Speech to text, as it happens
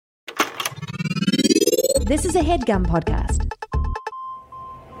This is a HeadGum podcast.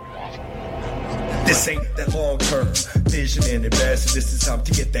 This ain't that long-term vision and investment. This is time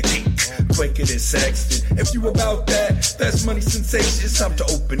to get that cake quicker than Sexton. If you about that, that's money sensation. It's time to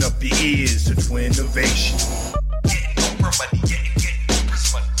open up your ears to twin innovation. Getting Oprah money, getting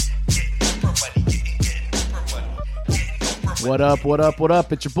Oprah's money. Getting Oprah money, getting Oprah money. Getting Oprah money. What up, what up, what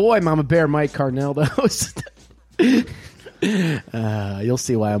up? It's your boy, Mama Bear, Mike Carnell, the host. You'll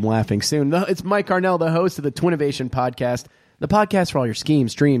see why I'm laughing soon. It's Mike Carnell, the host of the Twinnovation podcast, the podcast for all your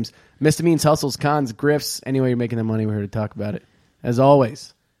schemes, dreams, misdemeanors, hustles, cons, grifts. Anyway, you're making the money, we're here to talk about it. As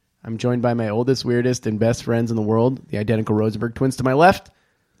always, I'm joined by my oldest, weirdest, and best friends in the world, the identical Rosenberg twins. To my left,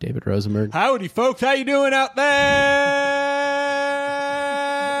 David Rosenberg. Howdy, folks. How you doing out there?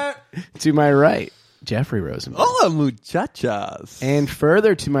 To my right, Jeffrey Rosenberg. Hola, muchachas. And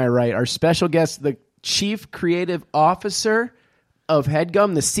further to my right, our special guest, the Chief Creative Officer of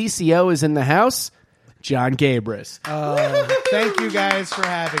HeadGum, the CCO, is in the house, John Gabrus. Thank you guys for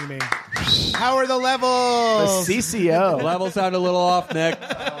having me. How are the levels? The CCO. Levels sound a little off, Nick.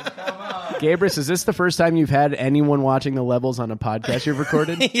 Gabrus, is this the first time you've had anyone watching the levels on a podcast you've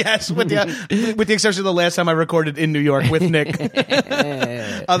recorded? Yes, with the exception of the last time I recorded in New York with Nick.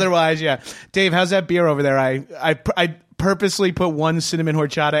 Otherwise, yeah. Dave, how's that beer over there? I purposely put one cinnamon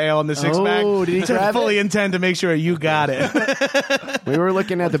horchata ale in the six-pack did he to grab fully it? intend to make sure you got it. We were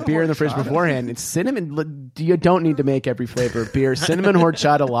looking at the beer in the fridge beforehand. It's cinnamon. You don't need to make every flavor of beer. Cinnamon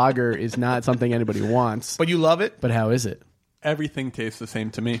horchata lager is not something anybody wants. But you love it? But how is it? Everything tastes the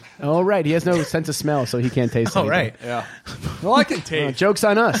same to me. Oh, right. He has no sense of smell, so he can't taste Oh, anything. right. Yeah. Well, I can taste. Joke's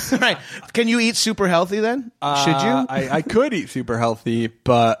on us. Right. Can you eat super healthy then? Should you? I could eat super healthy,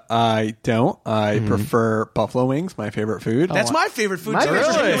 but I don't. I prefer buffalo wings, my favorite food. That's my favorite food. My too.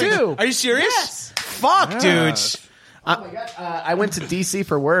 favorite Really? food, too. Are you serious? Yes. Fuck, dude. Oh, my God. I went to D.C.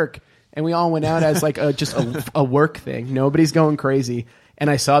 for work, and we all went out as like just a work thing. Nobody's going crazy. And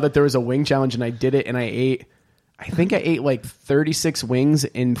I saw that there was a wing challenge, and I did it, and I think I ate like 36 wings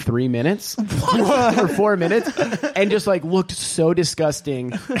in 3 minutes or 4 minutes, and just like looked so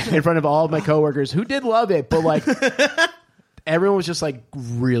disgusting in front of all of my coworkers who did love it, but like everyone was just like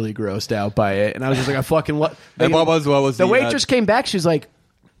really grossed out by it, and I was just like, I fucking love. And what was the waitress came back? She's like,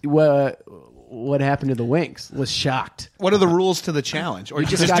 what happened to the wings? Was shocked. What are the rules to the challenge? Or you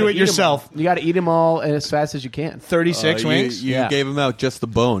just gotta do eat it 'em yourself? all. You got to eat them all as fast as you can. 36 wings? You Yeah. gave him out just the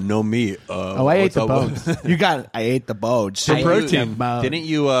bone, no meat. I ate the bones. I ate the bones. I ate Protein. the bone. Didn't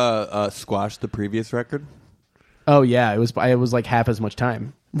you squash the previous record? Oh yeah, it was like half as much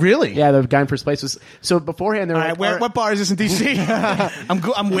time. Really? Yeah, the guy in first place was. So beforehand, they were All right, what bar is this in D.C.?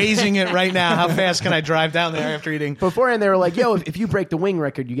 I'm wazing it right now. How fast can I drive down there after eating? beforehand they were like, "Yo, if you break the wing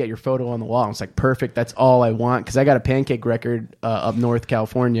record, you get your photo on the wall." I was like, "Perfect, that's all I want," because I got a pancake record up north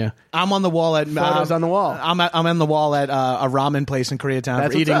California. I'm on the wall at Photos on the wall. I'm on the wall at a ramen place in Koreatown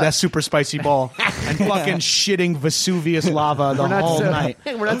That's for eating what's up. that super spicy ball and fucking shitting Vesuvius lava the whole night.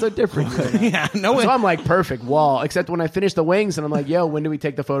 We're not so different. Yeah, no way. So I'm like, perfect wall. Except when I finished the wings, and I'm like, "Yo, when do we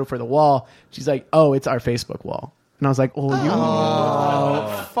take the photo for the wall?" She's like, "Oh, it's our Facebook wall." And I was like,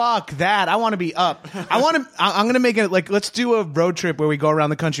 Fuck that. I want to be up. I'm going to make it like, let's do a road trip where we go around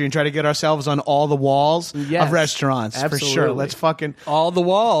the country and try to get ourselves on all the walls Yes, of restaurants. absolutely. For sure. Let's fucking. All the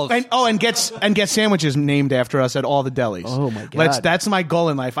walls. And get sandwiches named after us at all the delis. Oh, my God. That's my goal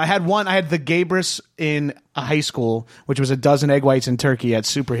in life. I had the Gabrus in high school, which was a dozen egg whites and turkey at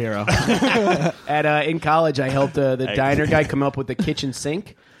Superhero. in college, I helped the diner guy come up with the kitchen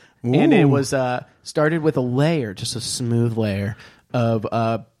sink. And it was started with a layer, just a smooth layer of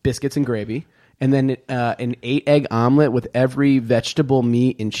biscuits and gravy, and then an 8-egg omelet with every vegetable,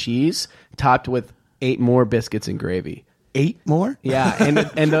 meat, and cheese, topped with 8 more biscuits and gravy. 8 more? Yeah, and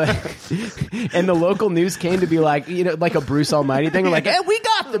the local news came to be like, like a Bruce Almighty thing. We're like, "Hey, we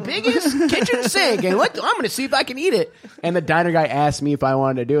got the biggest kitchen sink, and I'm going to see if I can eat it." And the diner guy asked me if I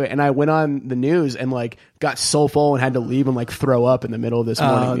wanted to do it, and I went on the news and like got so full and had to leave and like throw up in the middle of this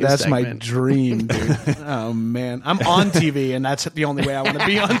morning news that's segment. my dream, dude. Oh man, I'm on TV, and that's the only way I want to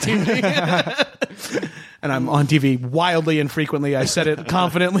be on TV. And I'm on TV wildly and frequently. I said it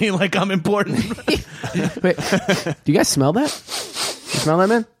confidently, like I'm important. Wait, do you guys smell that? You smell that,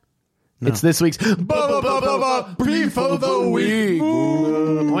 man? No. It's this week's Beef of the Week.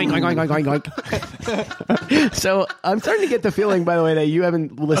 Oink, oink, oink, oink, oink. So I'm starting to get the feeling, by the way, that you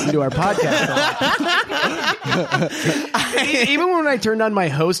haven't listened to our podcast. Even when I turned on my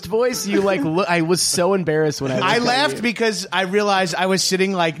host voice, you like. I was so embarrassed when I looked at laughed you. because I realized I was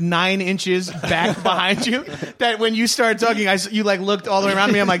sitting like 9 inches back behind you. That when you started talking, you like looked all the way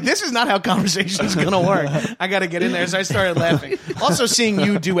around me. I'm like, this is not how conversation's gonna work. I got to get in there. So I started laughing. Also, seeing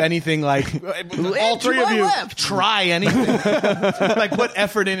you do anything like all three of you try anything, like put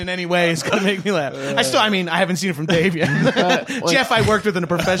effort in any way is gonna make me laugh. I haven't seen it from Dave yet. Jeff, I worked with in a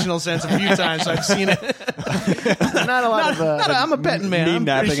professional sense a few times, so I've seen it. Not a lot of. I'm a betting man. Me I'm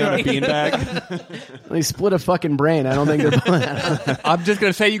napping pretty on a sure. beanbag. They split a fucking brain. I don't think they're. I'm just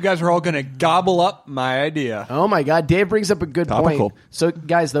gonna say you guys are all gonna gobble up my idea. Oh my God, Dave brings up a good Topical. point. So,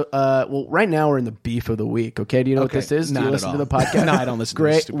 guys, right now we're in the beef of the week. Okay, do you know what this is? Do Not you at listen to all. the podcast? No, I don't listen to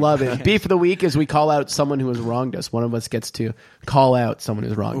this Great, stupid love it. Beef of the week is we call out someone who has wronged us. One of us gets to call out someone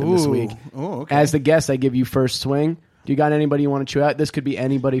who's wronged them this week. Ooh, okay. As the guest, I give you first swing. Do you got anybody you want to chew out? This could be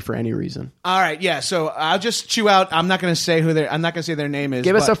anybody for any reason. All right, yeah. So I'll just chew out. I'm not going to say I'm not going to say their name is.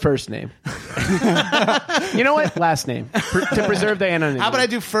 Give us but- a first name. You know what? Last name to preserve the anonymity. How about I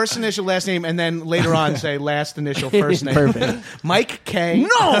do first initial, last name, and then later on say last initial, first name. Perfect. Mike K.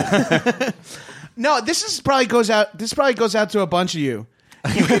 No, no. This probably goes out to a bunch of you.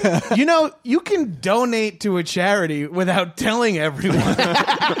 You can donate to a charity without telling everyone.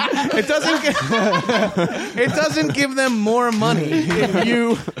 It doesn't give them more money if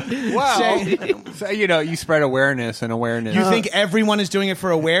you So, you spread awareness and awareness. You think everyone is doing it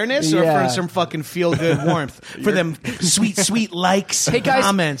for awareness or Yeah. for some fucking feel good warmth for them sweet likes, Hey guys,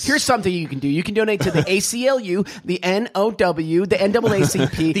 comments? here's something you can do. You can donate to the ACLU, the NOW, the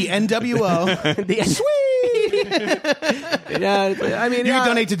NAACP, the NWO. the Yeah, I mean, You can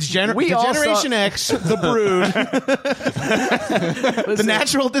donate to Generation X, the Brood, the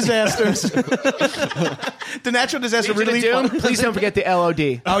natural disasters, the natural disaster relief fund. Please don't forget the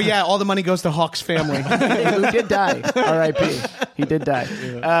LOD. Oh yeah, all the money goes to Hawk's family. Who did die? R.I.P. He did die.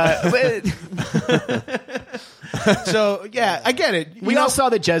 So yeah, I get it. We all saw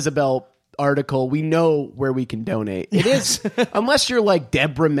the Jezebel article. We know where we can donate. It is unless you're like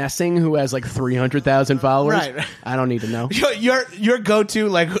Deborah Messing, who has like 300,000 followers. Right. I don't need to know. Your go-to,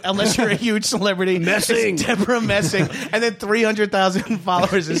 like, unless you're a huge celebrity, Messing. is Deborah Messing, and then 300,000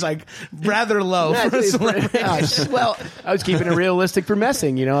 followers is like rather low for a celebrity. Well, I was keeping it realistic for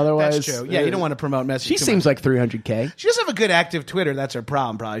Messing, otherwise. That's true. Yeah, you don't want to promote Messing. She too seems much. like 300K. She doesn't have a good active Twitter. That's her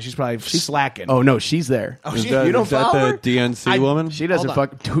problem. Probably she's slacking. Oh no, she's there. Is she- that, you don't is that follow her? the DNC woman? She doesn't Hold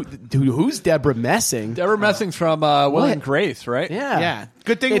fuck. Dude, who's Deborah Messing? Deborah Messing's from Will and Grace, right? Yeah. Yeah.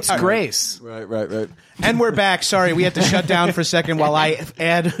 Good thing It's all right. Grace. Right. And we're back. Sorry, we had to shut down for a second while I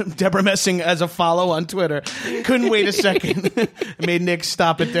add Deborah Messing as a follow on Twitter. Couldn't wait a second. Made Nick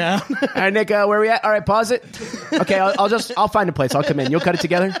stop it down. All right, Nick, where we at? All right, pause it. Okay, I'll find a place. I'll come in. You'll cut it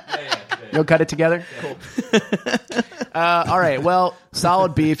together? You'll cut it together? Cool. All right, well,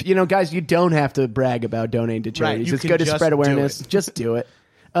 solid beef. Guys, you don't have to brag about donating to charities. you It's can good to just spread do awareness. it. Just do it.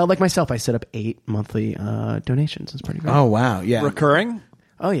 Like myself, I set up 8 monthly donations. It's pretty great. Oh wow, yeah. Recurring?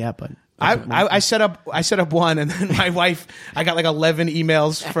 Oh yeah, but I set up one, and then my wife, I got like 11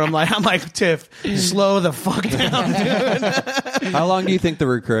 emails from I'm like, Tiff, slow the fuck down, dude. How long do you think the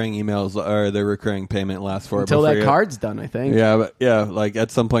recurring emails or the recurring payment lasts for? until before that you- card's done, I think. Yeah, but like at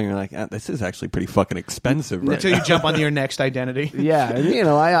some point you're like, this is actually pretty fucking expensive. Right Until you jump onto your next identity. Yeah, and,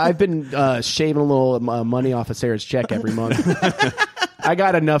 I've been shaving a little money off of Sarah's check every month. I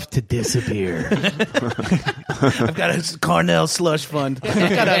got enough to disappear. I've got a Carnell slush fund. I've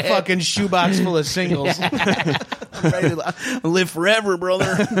got a fucking shoebox full of singles. Ready to live forever,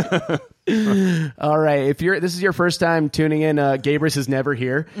 brother. All right, this is your first time tuning in, Gabrus is never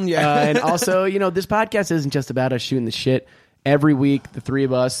here. Yeah. And also, this podcast isn't just about us shooting the shit. Every week, the three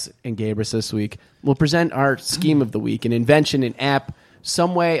of us and Gabrus this week will present our scheme of the week, an invention, an app,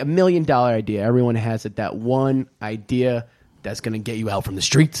 some way, $1 million idea. Everyone has it. That one idea that's going to get you out from the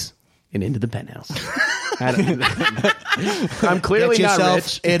streets and into the penthouse. I'm clearly Get not yourself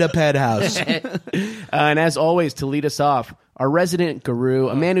rich. in a penthouse. And as always, to lead us off, our resident guru,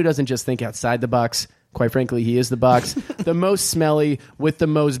 a man who doesn't just think outside the box. Quite frankly, he is the box. The most smelly with the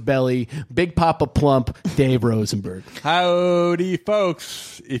most belly. Big Papa Plump, Dave Rosenberg. Howdy,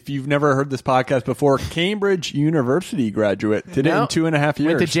 folks. If you've never heard this podcast before, Cambridge University graduate. Did it No. in 2.5 years.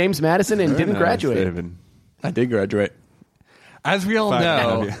 Went to James Madison and didn't Very nice, graduate. David. I did graduate. As we all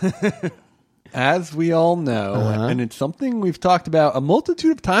know, As we all know, and it's something we've talked about a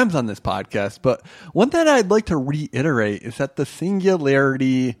multitude of times on this podcast, but one that I'd like to reiterate is that the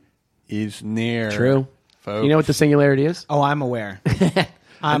singularity is near. True. Folks. You know what the singularity is? Oh, I'm aware.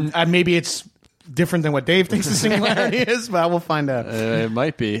 Maybe it's different than what Dave thinks the singularity is, but we'll find out. It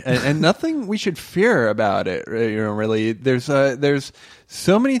might be, and nothing we should fear about it. Really, there's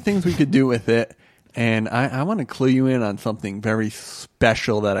so many things we could do with it, and I want to clue you in on something very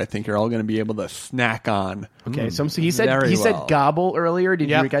special that I think you're all going to be able to snack on. Okay, so he said Very said well. gobble earlier. Did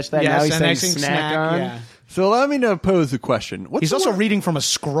you catch that? Yes, Now he's and I saying think snack on. Yeah. So allow me to pose a question. He's also reading from a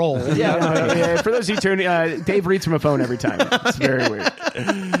scroll. Yeah, for those of you tuning, Dave reads from a phone every time. It's very weird.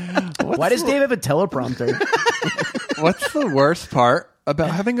 Why does Dave have a teleprompter? What's the worst part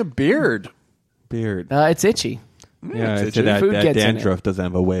about having a beard? Beard. It's itchy. Yeah, It's I'd say itchy. that Food gets in dandruff doesn't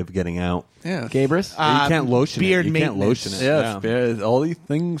have a way of getting out. Yeah, Gabrus? You can't lotion beard it. You can't maintenance. lotion it. yes, Yeah. beard. All these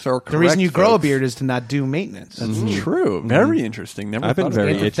things are correct. The reason you grow a folks. beard is to not do maintenance. That's true. Very interesting. Never I've been thought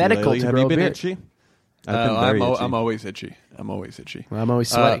very about itchy antithetical lately. to Have grow you a been beard. itchy? that. I've been very itchy. I'm always itchy. I'm always itchy. Well, I'm always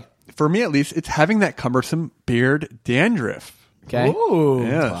sweaty. For me, at least, it's having that cumbersome beard dandruff. Okay. Ooh,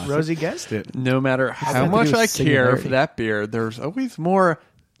 Yeah. Rosie guessed it. No matter how that to much do with I care singularity? for that beard, there's always more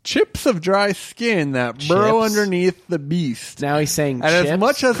chips of dry skin that burrow Chips? underneath the beast. Now he's saying And chips. as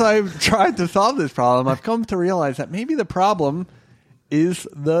much as I've tried to solve this problem, I've come to realize that maybe the problem is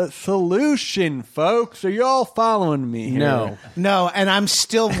the solution, folks. Are you all following me here? No, and I'm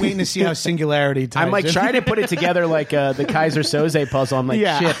still waiting to see how singularity ties I'm like in. trying to put it together like the Kaiser Soze puzzle. I'm like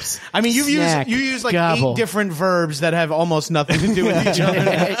chips. I mean, you snack, use like gobble. 8 different verbs that have almost nothing to do with each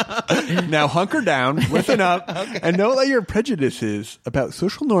other. Now hunker down, listen up, and don't let your prejudices about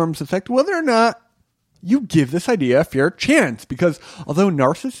social norms affect whether or not you give this idea a fair chance. Because although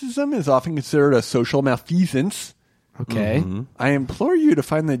narcissism is often considered a social malfeasance, Okay. I implore you to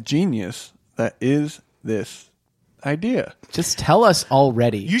find the genius that is this idea. Just tell us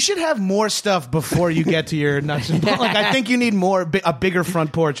already. You should have more stuff before you get to your nuts and bolts. Like, I think you need a bigger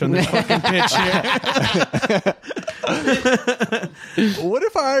front porch on this fucking pitch here. What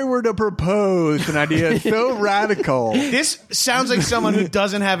if I were to propose an idea so radical? This sounds like someone who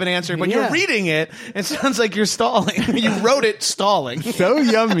doesn't have an answer, but Yeah. you're reading it. It sounds like you're stalling. You wrote it stalling. So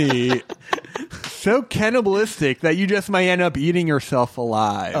yummy, so cannibalistic that you just might end up eating yourself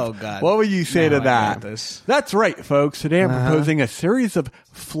alive. Oh, God. What would you say Now to I that? want this. That's right, folks. Today I'm proposing a series of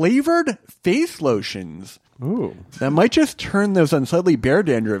flavored face lotions that might just turn those unsightly bear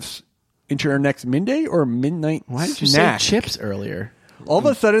dandruffs into your next midday or midnight Why did you snack. say chips earlier? All of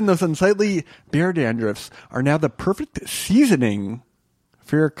a sudden, those unsightly bear dandruffs are now the perfect seasoning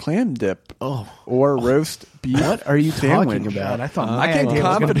for your clam dip or roast beef. What are you sandwich. talking about? I thought I my can idea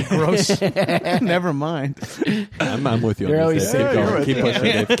was going to be confident- gross. Never mind. I'm with you. You're on always this, Dave. saying Keep you're going. with Keep me. pushing,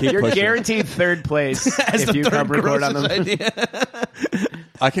 Dave. Keep You're pushing. guaranteed third place if you come record on them.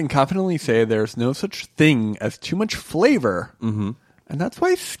 I can confidently say there's no such thing as too much flavor, and that's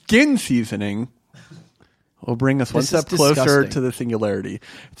why skin seasoning will bring us one This step is closer disgusting. to the singularity.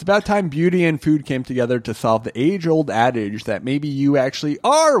 It's about time beauty and food came together to solve the age-old adage that maybe you actually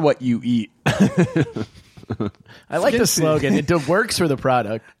are what you eat. I like the slogan. It works for the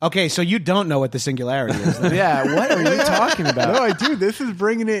product. Okay, so you don't know what the singularity is. Then. Yeah, what are you talking about? No, I do. This is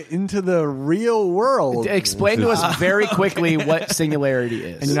bringing it into the real world. Explain to us very quickly what singularity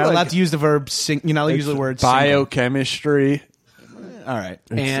is. And you're not allowed to use the verb you're not allowed to use the word single. Biochemistry. All right.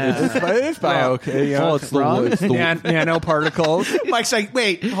 And It's bio. Okay, yeah. Oh, it's the nanoparticles. Mike's like,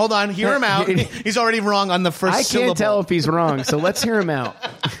 wait, hold on, hear him out. He's already wrong on the first I syllable. can't tell if he's wrong, so let's hear him out.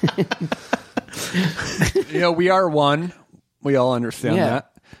 We are one. We all understand Yeah.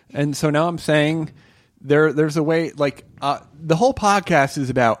 that. And so now I'm saying there's a way, like, the whole podcast is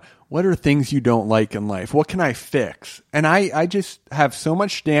about what are things you don't like in life? What can I fix? And I just have so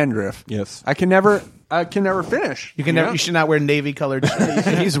much dandruff. Yes. I can never finish. You can never. You should not wear navy colored shirts.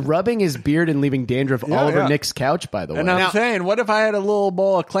 He's rubbing his beard and leaving dandruff all over yeah. Nick's couch, by the way. And I'm saying, what if I had a little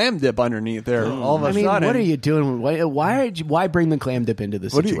bowl of clam dip underneath there? All of a I mean, sudden, what are you doing? Why bring the clam dip into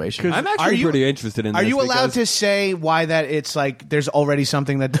this What do you- situation? 'cause- I'm actually you- pretty interested in Are this you allowed because- to say why that it's like there's already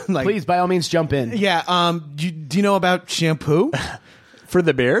something that like Please, by all means, jump in. Yeah. Do you know about shampoo? for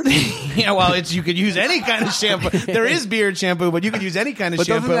the beard? Yeah. Well, you could use any kind of shampoo. There is beard shampoo, but you could use any kind of But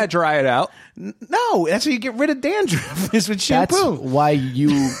shampoo. doesn't that dry it out? No, that's how you get rid of dandruff. Is with That's shampoo. why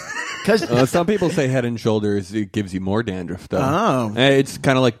you. Because Some people say Head and Shoulders it gives you more dandruff. Though. Oh. It's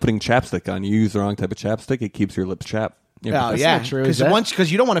kind of like putting chapstick on. You use the wrong type of chapstick, it keeps your lips chapped. Oh, yeah, not true, is that?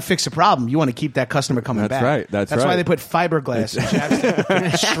 Because you don't want to fix a problem, you want to keep that customer coming That's back. right, that's why right. they put fiberglass in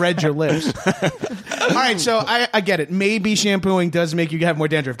chapstick. Shred your lips. All right, so I get it. Maybe shampooing does make you have more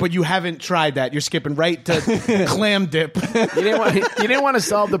dandruff, but you haven't tried that. You're skipping right to clam dip. you didn't want to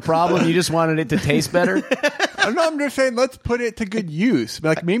solve the problem. You just wanted it to taste better. No, I'm just saying, let's put it to good use.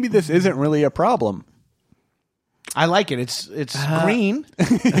 Like, maybe this isn't really a problem. I like it. It's green.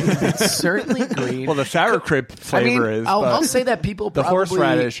 It's certainly green. Well, the sour crepe flavor is. I'll but say that people the probably,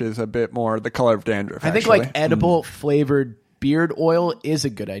 horseradish is a bit more the color of dandruff. I think actually. like edible flavored beard oil is a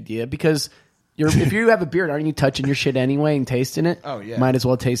good idea because if you have a beard, aren't you touching your shit anyway and tasting it? Oh, yeah. Might as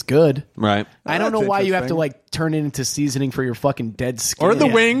well taste good. Right. I don't know that's why you have to interesting. like turn it into seasoning for your fucking dead skin. or the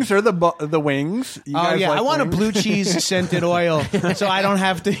wings, or the wings. You Oh guys yeah, like I want wings? a blue cheese scented oil, so I don't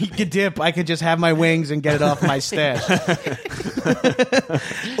have to dip. I could just have my wings and get it off my stash.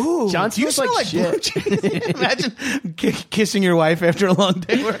 Ooh, John do you smells like smell shit. blue cheese? Imagine kissing your wife after a long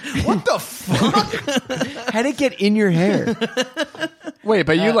day. What the fuck? How'd it get in your hair? Wait,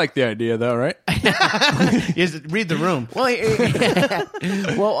 but you like the idea though, right? Read the room.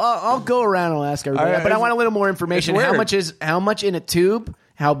 Well, I'll go around and I'll ask everybody, but I want a little more information. it's How much in a tube?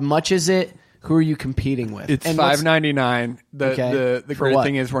 How much is it? Who are you competing with? It's And what's- $5.99. The For great what?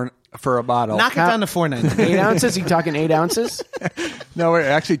 thing is for a bottle. Knock it down to $4.99. 8 ounces? You talking 8 ounces? No, we're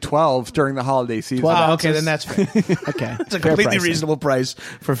actually 12 during the holiday season. 12 Oh, okay, then that's fair. Okay, It's a completely reasonable price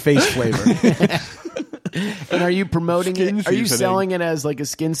for face flavor. And are you promoting Skin it? Are you seasoning. selling it as like a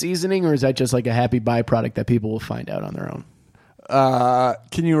skin seasoning, or is that just like a happy byproduct that people will find out on their own?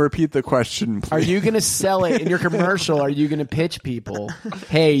 Can you repeat the question, please? Are you going to sell it in your commercial? Are you going to pitch people,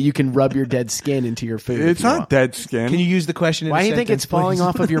 hey, you can rub your dead skin into your food? It's if you not want. dead skin. Can you use the question? In Why a do you think sentence, it's falling please?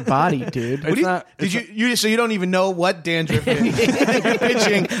 off of your body, dude? It's not. Did you so you don't even know what dandruff is? You're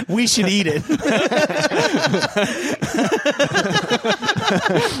pitching, we should eat it.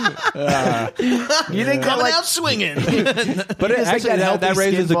 You think that Coming like out swinging. But just think actually, that that healthy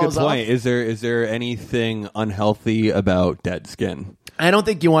raises skin a good falls off? point. Is there anything unhealthy about dead skin? I don't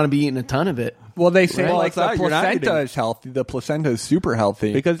think you want to be eating a ton of it. Well, they say Right. like Well, the it's not- you're not placenta eating- is healthy. The placenta is super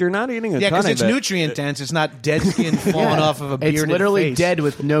healthy. Because you're not eating a Yeah, ton because of it's it. nutrient dense. It's not dead skin falling off of a bearded It's literally face. dead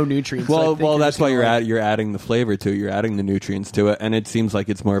with no nutrients. So I Well, think you're that's just why gonna, you're adding the flavor to it. You're adding the nutrients to it, and it seems like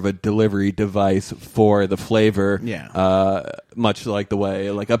it's more of a delivery device for the flavor. Yeah. Much like the way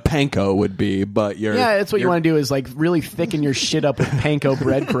like a panko would be, but you're Yeah, that's what you you're- want to do is like really thicken your shit up with panko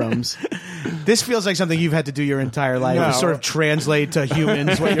breadcrumbs. This feels like something you've had to do your entire life. No. To sort of translate to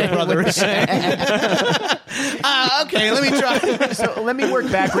humans what your brother is saying. Okay, let me try. So let me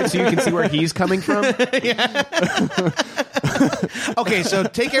work backwards so you can see where he's coming from. Okay, so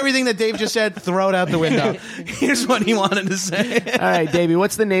take everything that Dave just said, throw it out the window. Here's what he wanted to say. All right, Davey,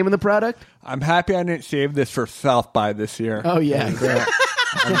 what's the name of the product? I'm happy I didn't save this for South by this year. Oh, yeah, great.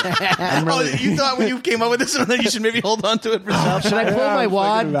 Oh, you thought when you came up with this one that you should maybe hold on to it for South? Should I pull my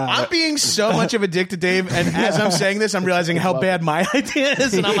wad? I'm being so much of a dick to Dave, and as I'm saying this, I'm realizing how bad my idea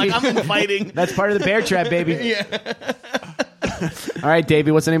is, and I'm like, I'm inviting. That's part of the bear trap, baby. Yeah. All right,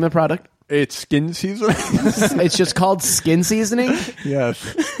 Davey, what's the name of the product? It's skin seasoning. It's just called skin seasoning. Yes.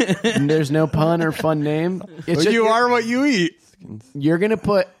 And there's no pun or fun name. It's just, You are what you eat. You're gonna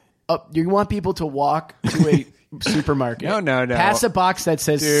put up. You want people to walk to a supermarket. No. Pass a box that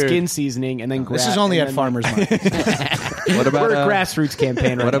says Dude. skin seasoning, and then grab. This is only and at then- farmers market. What about We're a grassroots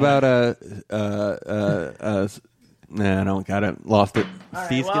campaign. Right what now. about Nah, I don't got it. Lost it.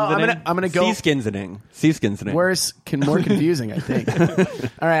 Sea well, I'm gonna go- Sea skinsening. Sea skinsening. Worse, more confusing, I think.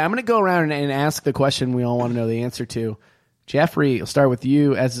 All right, I'm going to go around and ask the question we all want to know the answer to. Jeffrey, I'll start with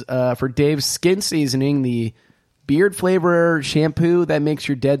you. As for Dave's skin seasoning, the beard flavor shampoo that makes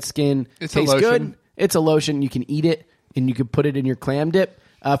your dead skin It's a taste lotion. good. It's a lotion. You can eat it, and you can put it in your clam dip.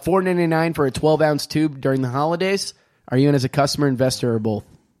 $4.99 for a 12-ounce tube during the holidays. Are you in as a customer, investor, or both?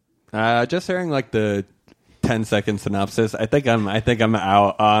 Just hearing like the 10-second synopsis, I think I'm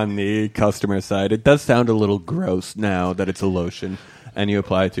out on the customer side. It does sound a little gross now that it's a lotion and you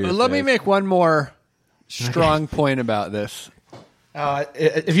apply it to your Let me face. make one more strong point about this.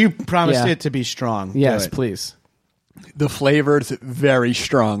 If you promised Yeah. it to be strong, do Yes, it. please. The flavor's very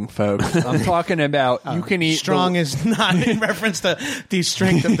strong, folks. I'm talking about you can eat Strong is not in reference to the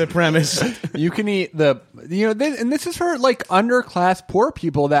strength of the premise. You can eat and this is for like underclass poor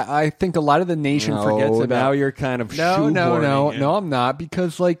people that I think a lot of the nation forgets about. Now you're kind of No, shoehorning it. I'm not,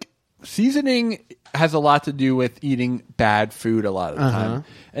 because like seasoning has a lot to do with eating bad food a lot of the time.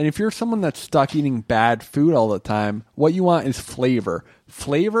 And if you're someone that's stuck eating bad food all the time, what you want is flavor.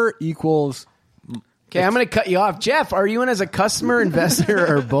 Flavor equals. Okay, I'm going to cut you off. Jeff, are you in as a customer,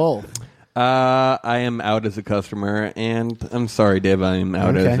 investor, or both? I am out as a customer, and I'm sorry, Dave, I am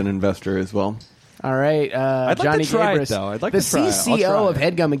out Okay. as an investor as well. All right, I'd like to Johnny try it, Gabrus, though. I'd like the to try it. I'll CCO try of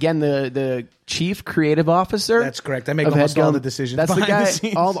it. HeadGum, again, the chief creative officer. That's correct. I make of almost HeadGum. all the decisions That's the behind guy. the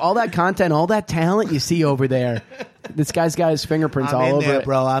scenes. All that content, all that talent you see over there. This guy's got his fingerprints all I'm in over there, it.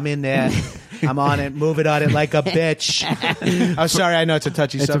 bro. I'm in there. I'm on it, moving on it like a bitch. I'm sorry, I know it's a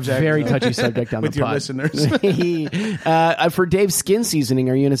touchy It's subject. a very touchy subject on with the your pod. listeners. For Dave's skin seasoning,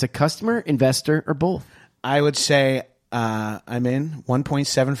 are you in as a customer, investor, or both? I would say I'm in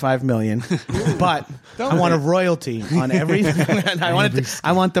 1.75 million, but I want a royalty on everything. I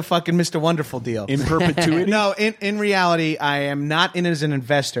want the fucking Mr. Wonderful deal. In perpetuity? No, in reality, I am not in as an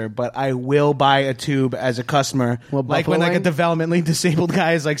investor, but I will buy a tube as a customer. Well, like when Buffalo like a developmentally disabled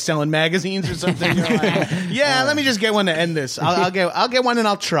guy is like selling magazines or something. You're like, yeah, let me just get one to end this. I'll get one and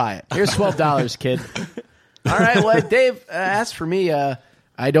I'll try it. Here's $12, kid. All right, well, Dave, as for me,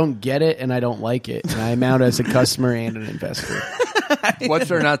 I don't get it and I don't like it. And I'm out as a customer and an investor. What's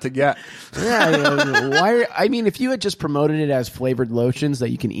there not to get? Yeah, why? I mean, if you had just promoted it as flavored lotions that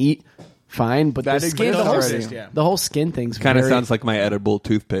you can eat, fine. But That the skin, exists already. the whole skin thing's Kind of very- sounds like my edible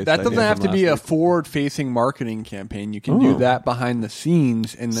toothpaste. That I doesn't made have from to be last a week. forward-facing marketing campaign. You can do that behind the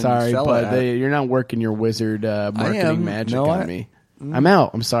scenes and then Sorry, sell but it. you're not working your wizard marketing am. magic No, on me. I'm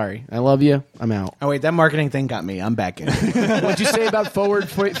out. I'm sorry. I love you. I'm out. Oh wait, that marketing thing got me. I'm back in. What'd you say about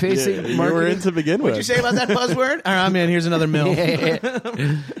forward-facing You were marketing? in to begin with. What'd you say about that buzzword? All right, I'm in. Here's another mill.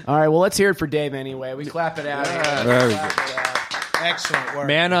 All right, well, let's hear it for Dave anyway. We clap it out. Very good. Excellent work.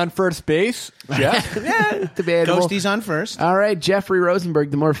 Man on first base, Jeff. Yeah, debatable. Ghosties on first. All right, Jeffrey Rosenberg,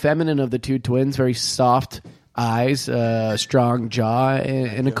 the more feminine of the two twins, very soft eyes, strong jaw,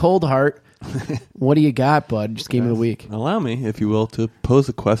 and a cold heart. What do you got, bud? Just game of the week. Allow me, if you will, to pose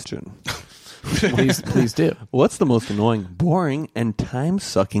a question. Please do. What's the most annoying, boring, and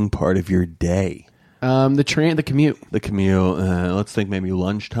time-sucking part of your day? The commute. The commute. Let's think maybe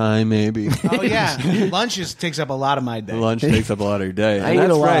lunchtime, maybe. Oh yeah, lunch takes up a lot of my day. Lunch takes up a lot of your day. I And eat a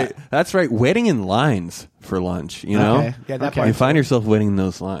that's lot. right. That's right. Waiting in lines for lunch, you know? Okay. Yeah, that Okay. part. You find yourself waiting in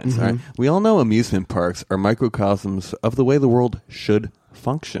those lines, all right? We all know amusement parks are microcosms of the way the world should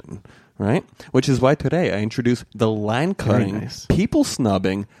function, right? Which is why today I introduce the line-cutting, nice.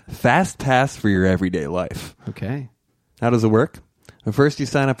 people-snubbing, fast pass for your everyday life. Okay. How does it work? Well, first, you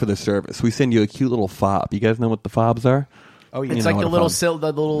sign up for the service. We send you a cute little fob. You guys know what the fobs are? Oh yeah, It's know like what the a little fob- the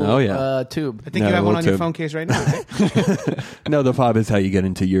little Oh, yeah. tube. I think No, you have one on your tube. phone case right now. Right? No, the fob is how you get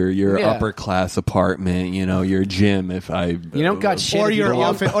into your Yeah. upper class apartment, you know, your gym. If I You don't got shit. or if you your don't-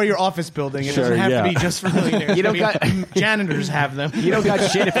 office, or your office building. It Sure, doesn't have yeah. to be just for millionaires. You don't Maybe janitors have them. You don't got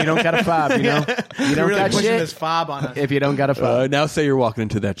shit if you don't got a fob. You know. You You're don't really got pushing shit this fob on us. if you don't got a fob. now say you're walking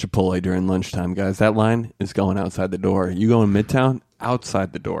into that Chipotle during lunchtime, guys. That line is going outside the door. You go in Midtown,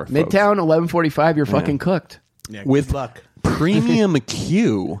 outside the door. folks. Midtown, 11:45. You're fucking cooked. Yeah, With good luck. Premium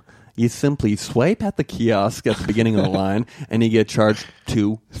Q, you simply swipe at the kiosk at the beginning of the line, and you get charged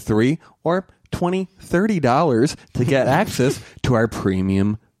 $2, $3, or $20, $30 to get access to our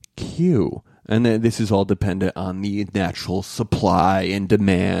Premium Q. And then this is all dependent on the natural supply and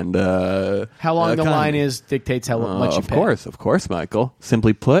demand. How long the economy. line is dictates how much you pay. Of course, Michael.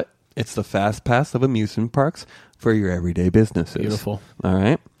 Simply put, it's the fast pass of amusement parks for your everyday businesses. Beautiful. All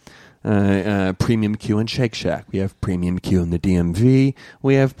right. Premium Q and Shake Shack. We have Premium Q in the DMV.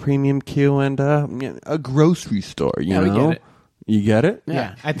 We have Premium Q and a grocery store. You Yeah, we know, get it. You get it?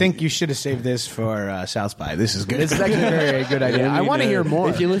 Yeah, I think you should have saved this for South by. This is good. This is actually a very good idea. I want to hear more.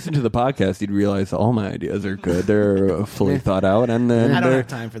 If you listen to the podcast, you'd realize all my ideas are good. They're fully thought out, and then I don't they're- have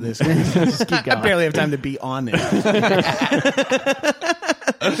time for this. Just keep I going. barely have time to be on it.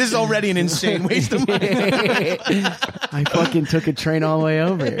 This is already an insane waste of money. I fucking took a train all the way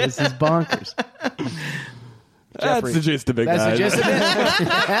over here. This is bonkers. that's the gist of it, That's the guys. gist of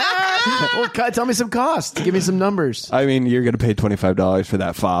it. Well, tell me some costs. Give me some numbers. I mean, you're going to pay $25 for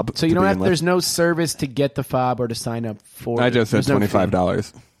that fob. So you to don't have. begin with. There's no service to get the fob or to sign up for. I just said There's no fee.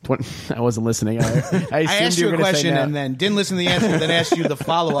 $25. I wasn't listening. I assumed I asked you were a gonna say question no. and then didn't listen to the answer, then asked you the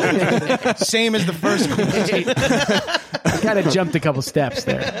follow-up. Same as the first question. I kind of jumped a couple steps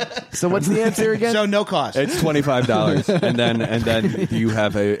there. So what's the answer again? So no cost. It's $25, and then you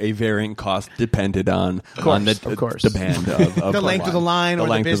have a varying cost depended on of course. the band of the length of the line or the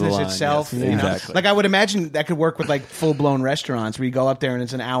length of business line, itself. yes, you know? exactly. Like I would imagine that could work with like full-blown restaurants where you go up there and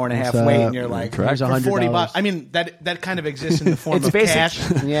it's an hour and a half It's, wait and you're like, correct. for Here's $40. $100. I mean, that kind of exists in the form It's of basic. cash,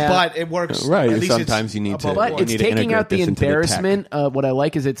 Yeah. but it works. Right, At least sometimes it's you need to- above But board. it's need to taking integrate out the this into the tech. embarrassment. What I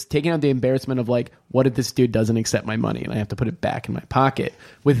like is it's taking out the embarrassment of like what if this dude doesn't accept my money and I have to put it back in my pocket?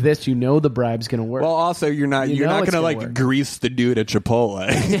 With this, you know the bribe's going to work. Well, also you're not You know going it's to gonna like work. grease the dude at Chipotle.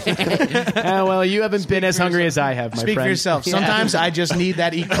 Well, you haven't been as hungry as I have, my Speak friend. for yourself. Yeah. Sometimes I just need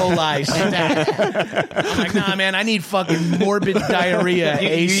that E. coli stat. I'm like, nah, man, I need fucking morbid diarrhea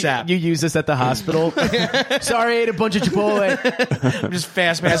ASAP. You use this at the hospital. Sorry, I ate a bunch of Chipotle. I'm just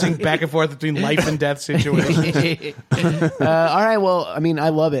fast passing back and forth between life and death situations. All right, well, I mean, I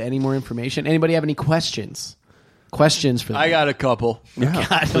love it. Any more information? Anybody have any questions? Questions for them? I got a couple.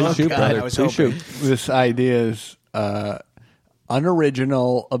 Yeah, please shoot, brother. I was Please hoping. shoot. This idea is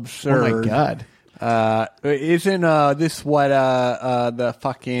unoriginal, absurd. Oh, my God. Isn't this what the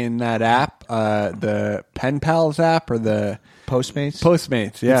fucking that app, the Pen Pals app or the Postmates?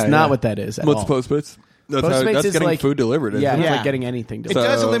 Postmates? Yeah, It's not what that is at What's all. Postmates? That's, Postmates that's is getting like food delivered. Isn't Yeah, it? it's Yeah. like getting anything It delivered.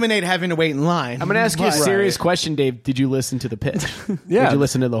 does eliminate having to wait in line. I'm going to ask you a But- serious question, Dave. Did you listen to the pitch? Yeah. Did you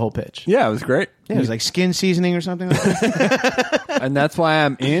listen to the whole pitch? Yeah, it was great. It was like skin seasoning or something like that. And that's why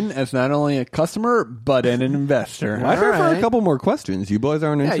I'm in as not only a customer but an investor. I've heard for right. a couple more questions. You boys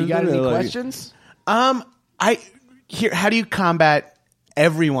aren't Yeah, interested? you got any Like- questions? How do you combat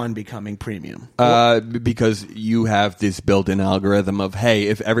everyone becoming premium? Because you have this built-in algorithm of, hey,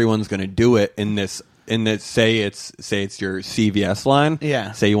 if everyone's going to do it in this, say it's your CVS line.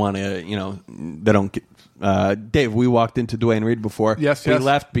 Yeah. Say you want to, they don't get. Dave, we walked into Dwayne Reed before. Yes, we yes.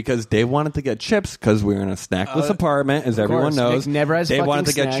 left because Dave wanted to get chips because we were in a snackless apartment, as everyone course. knows. Nick never has Dave fucking wanted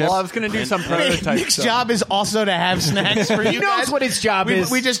to get snacks. chips. Well, I was going to do some prototype Nick's stuff. job is also to have snacks for you He knows guys. what his job we,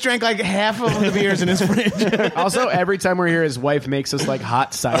 is. We just drank like half of the beers in his fridge. Also, every time we're here, his wife makes us like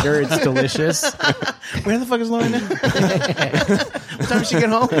hot cider. It's delicious. Where the fuck is Lauren now? What time does she get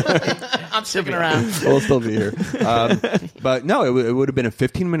home? I'm sticking around. We'll still be here. But no, it would have been a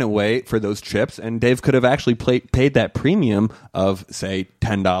 15-minute wait for those chips, and Dave could have actually paid that premium of, say,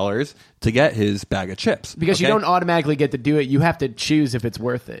 $10 to get his bag of chips. Because you okay? don't automatically get to do it. You have to choose if it's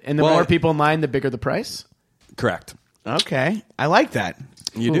worth it. And the Well, more people in line, the bigger the price. Correct. Okay. I like that.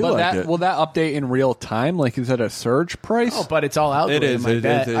 You do But like it. will that update in real time? Like, is that a surge price? Oh, but it's all algorithm. It is. I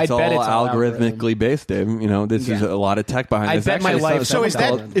bet. I It's all bet it's all algorithmically based, Dave. This is Yeah. a lot of tech behind I this. bet my Actually, life- So is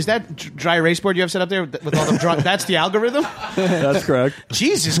Algorithm. that dry erase board you have set up there with all the that's the algorithm? That's correct.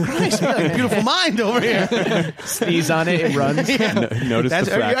 Jesus Christ, you got a beautiful mind over here. Sneeze on it, it runs. Notice That's,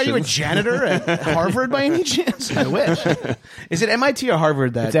 the are you a fractions. janitor at Harvard by any chance? I wish. Is it MIT or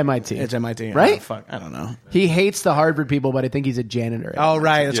Harvard? It's MIT. It's MIT, Right? Oh, fuck, I don't know. He hates the Harvard people, but I think he's a janitor. Oh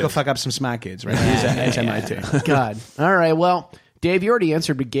right, let's go fuck up some smart kids. Right, it's MIT. God. All right. Well, Dave, you already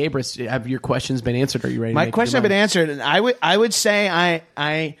answered, but Gabrus, have your questions been answered? Are you ready? to My make question your have been mind? answered, and I would say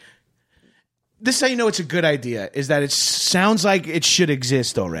I. This is how you know it's a good idea, is that it sounds like it should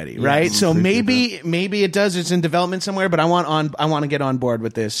exist already, right? So maybe it does. It's in development somewhere, but I want to get on board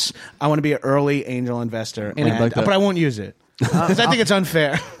with this. I want to be an early angel investor, like that. but I won't use it because I think it's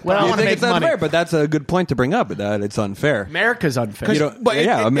unfair. Well, I You want to think make it's money. unfair, but that's a good point to bring up. That it's unfair. America's unfair. You don't-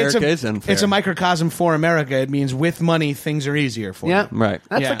 yeah, America is unfair. It's a microcosm for America. It means with money, things are easier for Yeah. you. Right.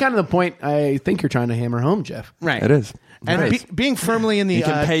 That's Yeah. the kind of the point I think you're trying to hammer home, Jeff. Right. It is. And being firmly in the You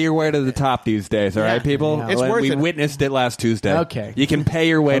can pay your way to the top these days, all right, people? Yeah. It's worth we it. witnessed it last Tuesday. Okay. You can pay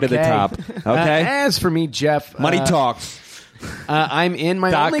your way to the top, okay? As for me, Jeff, Money talks. I'm in.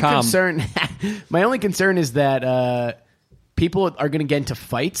 My only .com. concern, my only concern is that people are going to get into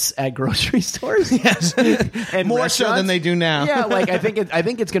fights at grocery stores. Yes. and More so restaurants. than they do now. Yeah, like I think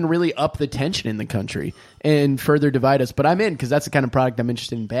it's going to really up the tension in the country and further divide us. But I'm in because that's the kind of product I'm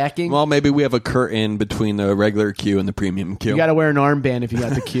interested in backing. Well, maybe we have a curtain between the regular queue and the premium queue. You got to wear an armband if you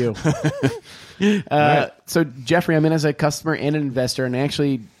got the queue. So Jeffrey, I'm in as a customer and an investor, and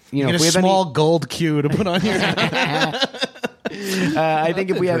actually, Get if a we have small gold cue to put on your. I think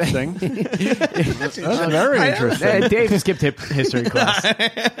if we have, That's very interesting. Dave skipped history class.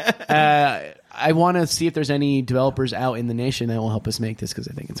 I want to see if there's any developers out in the nation that will help us make this because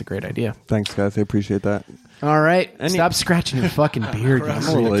I think it's a great idea. Thanks, guys. I appreciate that. All right, stop scratching your fucking beard.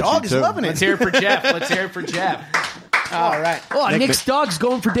 The dog is loving Let's it. hear it for Jeff. Let's hear it for Jeff. All right. Oh, Nick's dog's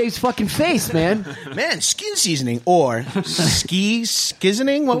going for Dave's fucking face, man. Man, skin seasoning or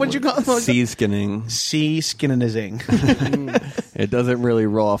skizoning? What would you call it? Sea skinning. Skinning. It doesn't really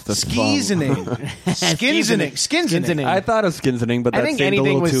roll off the tongue. Skizoning. Skinzoning. I thought of skinsoning, but I that think seemed a anything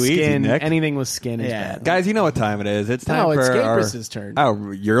little with too easy, skin, Nick. anything with skin is Yeah. bad. Guys, you know what time it is. It's time No, for it's our... Gabrus's turn.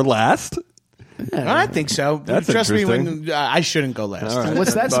 Oh, you're last? I think so. That's Trust me, interesting. when I shouldn't go last. All right.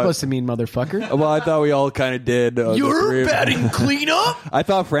 What's that But- supposed to mean, motherfucker? Well, I thought we all kind of did. the three of- cleanup. I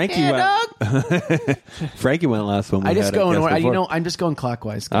thought Frankie Yeah, went. dog. Frankie went last one. I just go in order. before. I'm just going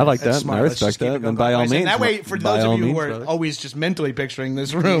clockwise. I like That's that. smart. I Let's just respect keep it that. going And by all clockwise. means, And that way, for by those all of you who means, are brother. always just mentally picturing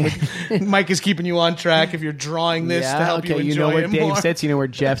this room, Mike is keeping you on track. If you're drawing this to help you enjoy you know where it Dave more. sits, you know where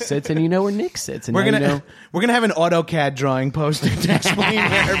Jeff sits, and you know where Nick sits. And We're now gonna you know, we're gonna have an AutoCAD drawing posted to explain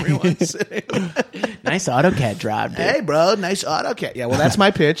where everyone's sitting. nice AutoCAD job, dude. Hey, bro, nice AutoCAD. Yeah, well, that's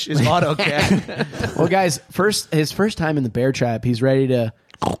my pitch. Is AutoCAD. Well, guys, his first time in the Bear Trap, he's ready to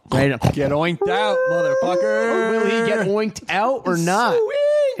Get oinked out, motherfucker. Will he get oinked out or not?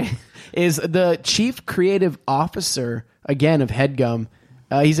 Is the chief creative officer again of HeadGum?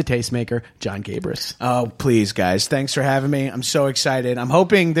 He's a tastemaker, John Gabrus. Oh, please, guys! Thanks for having me. I'm so excited. I'm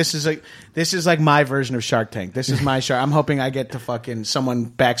hoping this is like my version of Shark Tank. This is my Shark. I'm hoping I get to fucking someone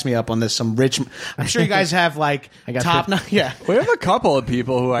backs me up on this. Some rich. I'm sure you guys have like I got top. Yeah. We have a couple of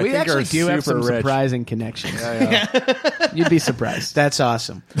people who I We think actually are do super have some rich. surprising connections. You'd be surprised. That's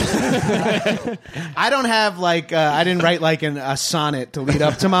awesome. I don't have like I didn't write like a sonnet to lead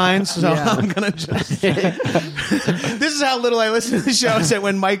up to mine, so I'm gonna just. This is how little I listen to the show. Is that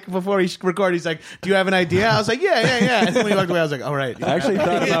when Mike before he recorded, he's like, "Do you have an idea?" I was like, "Yeah." And then when he walked away, I was like, "All right." I actually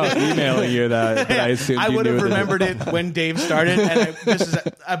thought about emailing you that, but I assumed I you would knew have it. remembered it when Dave started, and this is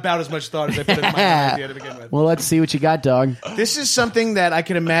about as much thought as I put in my idea to begin with. Well, let's see what you got, dog. This is something that I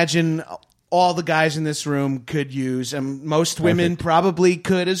can imagine all the guys in this room could use, and most women probably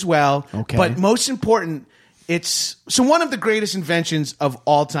could as well. Okay. But most important, it's one of the greatest inventions of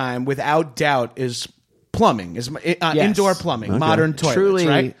all time, without doubt, is plumbing, indoor plumbing, modern toilets, Truly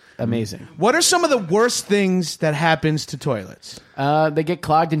right? amazing. What are some of the worst things that happens to toilets? They get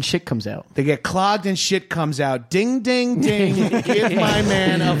clogged and shit comes out. They get clogged and shit comes out. Ding, ding, ding. Give my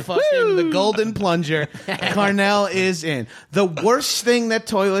man a fucking the golden plunger. Carnell is in. The worst thing that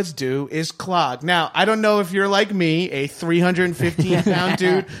toilets do is clog. Now, I don't know if you're like me, a 315-pound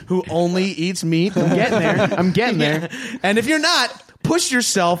dude who only eats meat. I'm getting there. And if you're not, push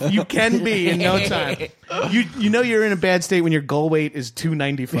yourself. You can be in no time. You know you're in a bad state when your goal weight is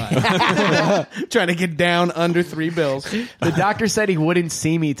 295. Trying to get down under 3 bills. The doctor said he wouldn't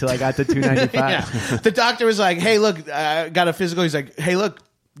see me till I got to 295. Yeah. The doctor was like, "Hey, look, I got a physical." He's like, "Hey, look,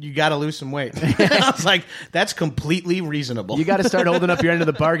 you got to lose some weight." I was like, "That's completely reasonable." You got to start holding up your end of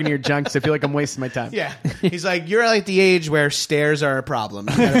the bargain here, Junk, 'cause I feel like I'm wasting my time. Yeah. He's like, "You're at the age where stairs are a problem.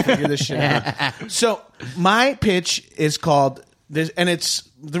 You got to figure this shit out." So my pitch is called this, and it's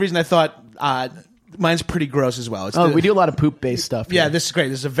the reason I thought mine's pretty gross as well. It's we do a lot of poop-based stuff. Yeah, here. this is great.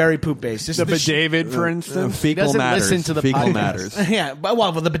 This is a very poop-based. This The is the David, for instance. Fecal doesn't matters. Listen to the Fecal podcast. matters. Yeah, but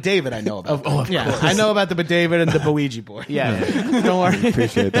the David I know about. I know about the David and the Ouija board. Yeah. Don't worry.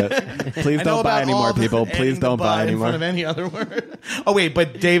 Appreciate that. Please I know don't buy about any all more, the- people. adding Please the don't buy in any front more. of any other word. Oh wait,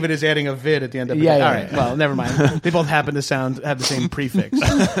 but David is adding a vid at the end of it. Yeah, All right. Well, never mind. They both happen to have the same prefix.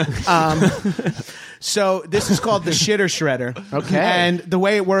 So this is called the Shidder Shretter. Okay. And the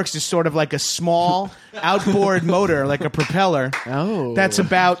way it works is sort of like a small outboard motor, like a propeller. Oh. That's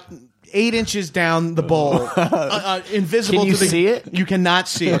about 8 inches down the bowl, invisible. Can you to the, see it? You cannot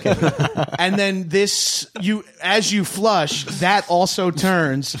see it. And then as you flush, that also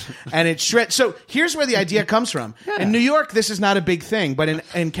turns and it shreds. So here's where the idea comes from. In New York, this is not a big thing, but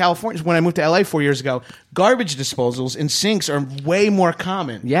in California, when I moved to LA 4 years ago, garbage disposals in sinks are way more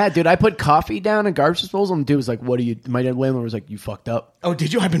common. Yeah, dude, I put coffee down in garbage disposal, and dude was like, "What are you?" My landlord was like, "You fucked up." Oh,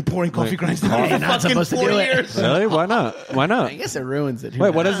 did you? I've been pouring coffee grinds down for You're not fucking supposed to 4 do it. years. Really? Why not? Why not? I guess it ruins it.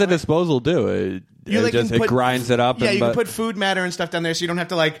 Wait, what does the disposal do? It grinds it up. Yeah, and, you can put food matter and stuff down there, so you don't have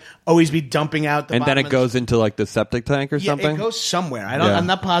to like always be dumping out. The and then bottom it of goes into like the septic tank or Yeah, something. it goes somewhere. I don't. Yeah. I'm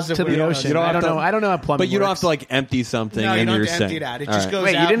not positive. to where the it goes. ocean? You don't I have don't to- know. I don't know how plumbing But you don't have works. to like empty something No, you in don't your have to empty sink. it out. It All just right. goes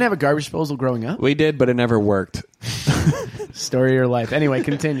Wait, out. you didn't have a garbage disposal growing up? We did, but it never worked. Story of your life. Anyway,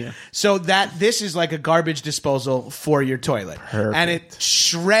 continue. So this is like a garbage disposal for your toilet. Perfect. And it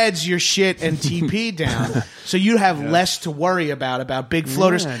shreds your shit and TP down, so you have less to worry about big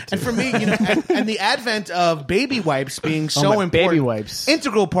floaters. Yeah, and for me, and the advent of baby wipes being so my important, baby wipes.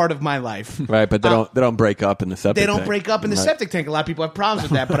 integral part of my life. Right, but they don't break up in the septic They don't tank. break up in the Right. septic tank. A lot of people have problems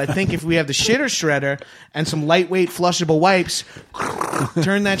with that, but I think if we have the Shitter Shredder and some lightweight flushable wipes,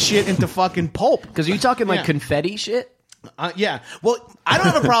 turn that shit into fucking pulp. Because are you talking like Yeah. confetti shit? Yeah. Well, I don't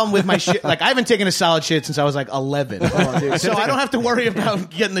have a problem with my shit. Like, I haven't taken a solid shit since I was like 11. So I don't have to worry about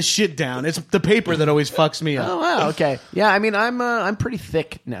getting the shit down. It's the paper that always fucks me up. Oh wow, okay. Yeah, I mean, I'm pretty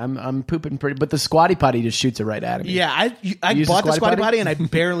thick. Now. I'm pooping pretty, but the squatty potty just shoots it right at me. Yeah, I use the bought the squatty squatty potty? potty and I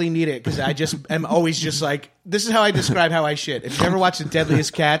barely need it because I just am always just like, this is how I describe how I shit. If you ever watch The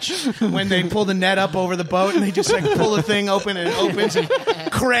Deadliest Catch, when they pull the net up over the boat and they just like pull the thing open and it opens and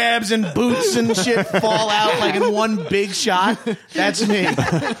crabs and boots and shit fall out like in one big big shot. That's me.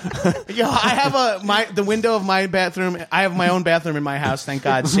 Yo, I have the window of my bathroom. I have my own bathroom in my house. Thank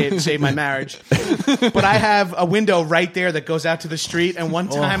God, saved my marriage. But I have a window right there that goes out to the street. And one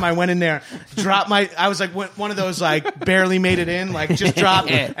time I went in there, I was like one of those like barely made it in, like just dropped,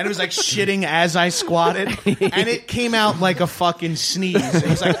 and it was like shitting as I squatted, and it came out like a fucking sneeze. It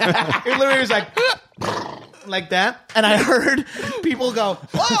was like it literally was like that, and I heard people go,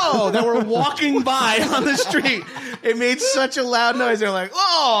 "Oh!" that were walking by on the street. It made such a loud noise. They're like,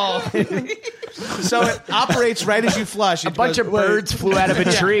 "Oh!" So it operates right as you flush. A bunch of birds flew out of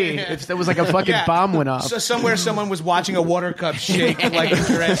a tree. If there was like a fucking bomb went off. So somewhere someone was watching a water cup shake like in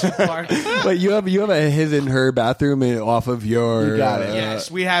Jurassic Park. But you have a his and her bathroom off of your. You got it.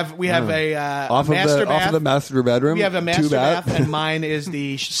 Yes, we have a off master of bath. Off of the master bedroom. We have a master bath, and mine is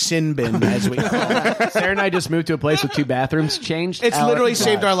the sin bin, as we call it. Sarah and I just moved to a place with 2 bathrooms changed. It's literally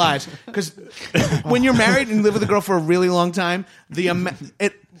saved our lives. Because when you're married and live with a girl for a really long time,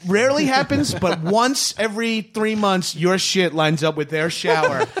 it rarely happens, but once every 3 months, your shit lines up with their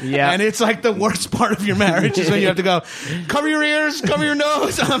shower. Yeah. And it's like the worst part of your marriage is when you have to go, cover your ears, cover your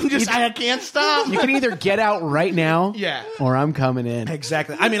nose. I can't stop. You can either get out right now, Yeah. or I'm coming in.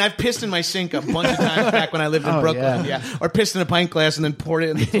 Exactly. I mean, I've pissed in my sink a bunch of times back when I lived in Brooklyn. Yeah. Or pissed in a pint glass and then poured it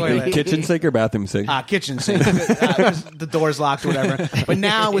in the toilet. Kitchen sink or bathroom sink? Kitchen sink. The door's locked or whatever. But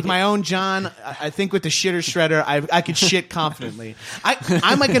now with my own John, I think with the shitter shredder, I could shit confidently.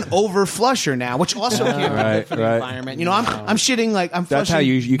 I'm like an over flusher now, which also can't be good for the environment. You know, I'm shitting like I'm That's flushing how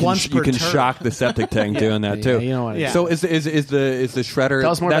you can once per turn. shock the septic tank doing that too. you know what? Yeah. So is the shredder?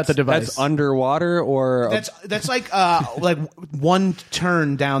 Tell us more about the device. That's underwater or That's like one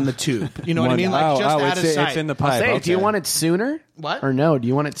turn down the tube. You know what I mean? Like just out of sight. It's in the I'll pipe. say, Okay. do you want it sooner? What? Or no? Do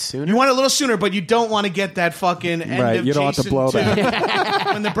you want it sooner? You want it a little sooner, but you don't want to get that fucking end Right, of you don't want the Jason blowback.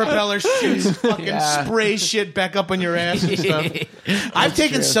 2 when the propeller shoots fucking sprays shit back up on your ass and stuff. I've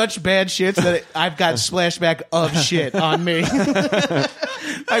taken such bad shits that I've got splashback of shit on me.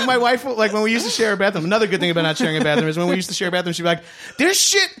 Like my wife, like when we used to share a bathroom. Another good thing about not sharing a bathroom is when we used to share a bathroom, she'd be like, "There's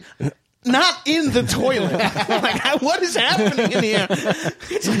shit." Not in the toilet. Like, what is happening in here?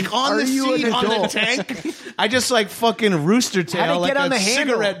 It's like on the seat, on the tank. I just like fucking rooster tail, How'd it like get on a the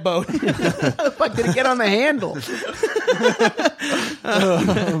handle? cigarette boat. How the fuck did it get on the handle?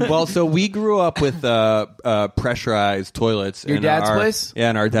 Well, so we grew up with pressurized toilets. Your in dad's our- place?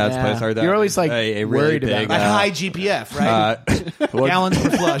 Yeah, in our dad's Yeah. place. Our dad You're always, like, a really worried about big, Like high GPF, right? Gallons per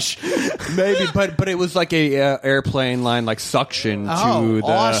flush. maybe, but it was like a airplane line, like suction Oh, to the.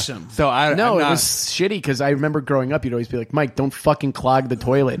 awesome. So No, I'm it not- was shitty because I remember growing up, you'd always be like, Mike, don't fucking clog the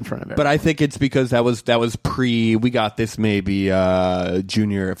toilet in front of it. But I think it's because that was pre. We got this maybe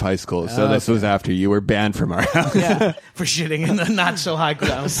junior of high school, so this was after you were banned from our house. yeah, For shitting in the not so high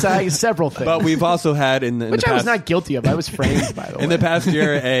ground. several things. But we've also had in the which the I was past, not guilty of. I was framed, by the way. in the past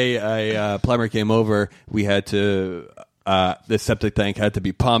year, a plumber came over. We had to. The septic tank had to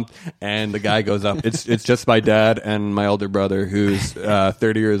be pumped, and the guy goes up. It's just my dad and my older brother, who's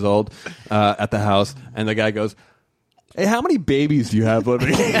 30 years old, at the house, and the guy goes, "Hey, how many babies do you have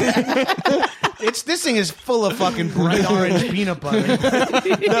living?" This thing is full of fucking bright orange peanut butter.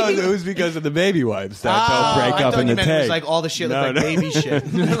 No, it was because of the baby wipes that don't break I up thought in you the meant it was tank. like all the shit No, looked like no. baby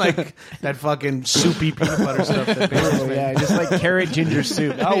shit. Like that fucking soupy peanut butter stuff that babies Oh, make. yeah, just like carrot ginger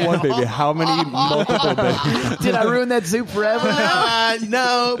soup. Not one baby. How many multiple babies? Did I ruin that soup forever?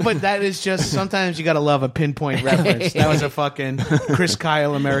 No, but that is just sometimes you gotta love a pinpoint reference. That was a fucking Chris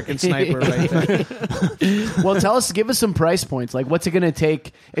Kyle American Sniper right there. Well, give us some price points. Like, what's it going to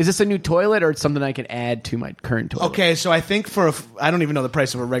take? Is this a new toilet or it's something I can add to my current toilet? Okay, so I think I don't even know the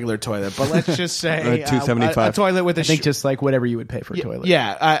price of a regular toilet, but let's just say $275. a toilet with a I think just like whatever you would pay for a toilet.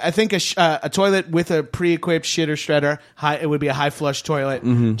 Yeah, I think a toilet with a pre-equipped shitter shredder, it would be a high flush toilet.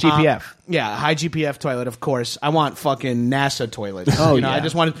 GPF. Yeah, high GPF toilet, of course. I want fucking NASA toilets. Oh, you know, yeah. I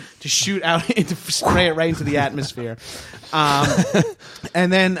just wanted to shoot out, spray it right into the atmosphere.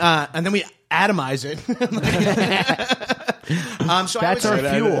 And then we atomize it. So That's I our would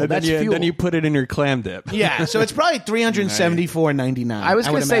say, fuel. That's fuel. Then you put it in your clam dip. yeah, so it's probably $374.99. I was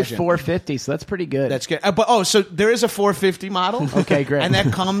going to say imagine. $450, so that's pretty good. That's good. So there is a 450 model. Okay, great. And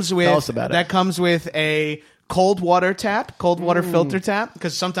that comes with Tell us about it. That comes with a cold water filter tap,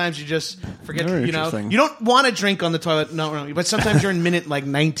 because sometimes you just forget. Very You know, interesting. you don't want to drink on the toilet. No, but sometimes you're in minute like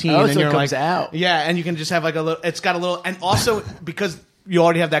 19, Oh, and so it you're comes like, out. yeah, and you can just have like a little. It's got a little, and also because you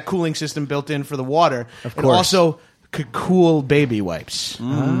already have that cooling system built in for the water, Of it course. also could cool baby wipes.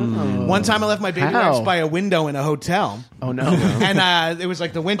 One time I left my baby How? wipes by a window in a hotel. Oh no. And it was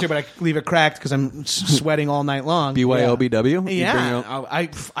like the winter, but I could leave it cracked because I'm sweating all night long. BYOBW? Yeah, I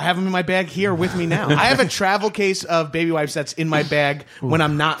have them in my bag here with me now. I have a travel case of baby wipes that's in my bag when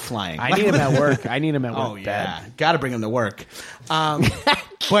I'm not flying. I need him at work. I need him at work. Oh yeah, got to bring them to work.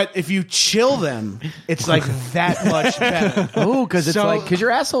 But if you chill them, it's like that much better. Oh, because because your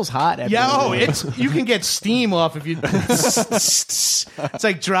asshole's hot. You can get steam off if you. It's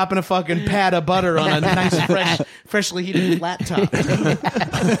like dropping a fucking pat of butter on a nice freshly heated flat top.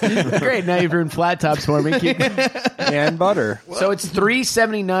 Great. Now you've ruined flat tops for me. And butter. So it's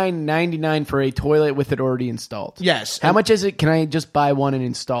 $379.99 for a toilet with it already installed. Yes. How much is it? Can I just buy one and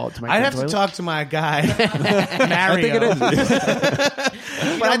install it to my? I'd have toilet? to talk to my guy, Mario. You know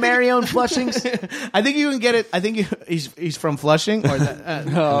Mario and Flushings? I think you can get it. I think he's from Flushing, or is that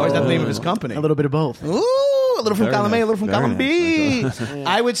the name of his company? A little bit of both. Ooh, a little from Very column A, a nice. little from Very column nice. B.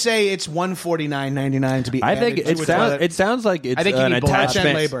 I would say it's $149.99 to be. I think added to a toilet. it sounds like it's I think you an need both.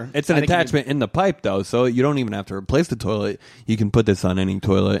 attachment. Labor. It's an I think you attachment in the pipe, though, so you don't even have to replace the toilet. You can put this on any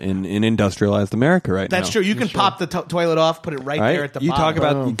toilet in industrialized America right now. That's true. You can pop the toilet off, put it right there at the you bottom. talk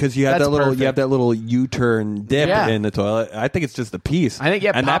about because you have That's that little perfect. you have that little U-turn dip Yeah. in the toilet. I think it's just a piece. I think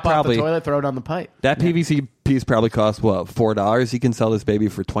and pop that off the toilet, throw it on the pipe. That PVC piece probably costs what, $4. You can sell this baby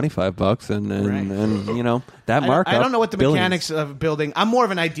for $25, and you know that markup. I don't know what the billions. mechanics of building. I'm more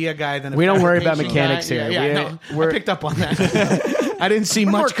of an idea guy than a We don't worry about fabrication mechanics guy. here. Yeah, no, I picked up on that. I didn't see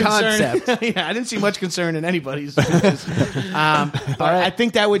We're much more concern. concept. Yeah, I didn't see much concern in anybody's. But I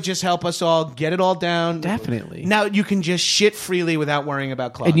think that would just help us all get it all down. Definitely. Now you can just shit freely without worrying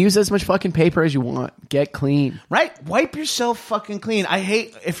about clogging. And use as much fucking paper as you want. Get clean. Right? Wipe yourself fucking clean. I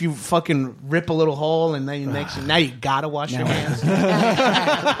hate if you fucking rip a little hole and then now you gotta wash your hands.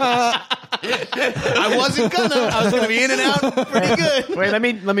 I wasn't gonna. I was gonna be in and out pretty good. Wait, let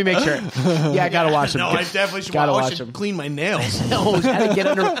me make sure. Yeah, I gotta wash them. No, I definitely should. Gotta I wash should them. clean my nails. Oh, how to get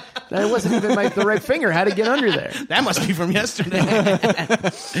under? That wasn't even the right finger. How to get under there? That must be from yesterday.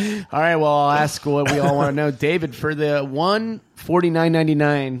 All right. Well, I'll ask what we all want to know, David. For the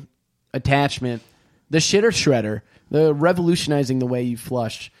 $149.99 attachment, the Shitter Shredder, the revolutionizing the way you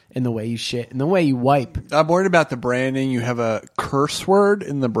flush and the way you shit and the way you wipe. I'm worried about the branding. You have a curse word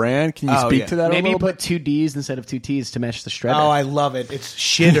in the brand. Can you speak to that Maybe a you little put bit? 2 D's instead of 2 T's to match the shredder. Oh, I love it. It's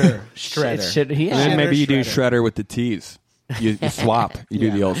Shidder Shredder. It's shit. Yeah. And then maybe you do Shredder. Shredder with the T's. You swap. You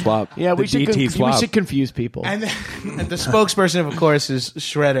do the old swap. Yeah, we the should, DT swap. we should confuse people. And the spokesperson, of course, is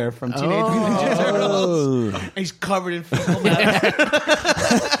Shredder from Teenage Mutant Ninja Turtles. He's covered in fecal matter.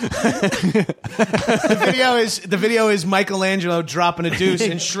 The video is Michelangelo dropping a deuce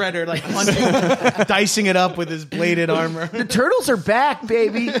and Shredder like punching, dicing it up with his bladed armor. The turtles are back,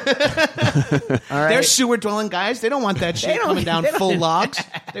 baby. All right. They're sewer dwelling guys. They don't want that shit coming down full logs.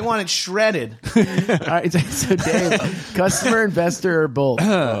 They want it shredded. All right, so Dave, customer, investor, or both?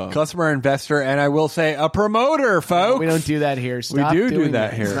 Customer, investor, and I will say a promoter, folks. We don't do that here. Stop do doing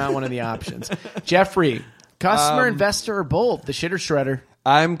that here. It's not one of the options. Jeffrey, customer, investor, or both? The Shitter Shredder.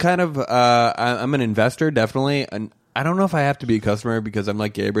 I'm kind of I'm an investor, definitely. And I don't know if I have to be a customer because I'm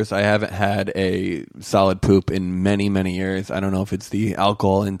like Gabrus. I haven't had a solid poop in many, many years. I don't know if it's the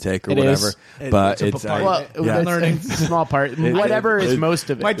alcohol intake or It whatever, is. but It's a part. Well, Yeah. it's a small part. Whatever is most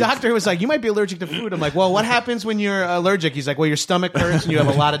of it. My doctor was like, "You might be allergic to food." I'm like, "Well, what happens when you're allergic?" He's like, "Well, your stomach hurts and you have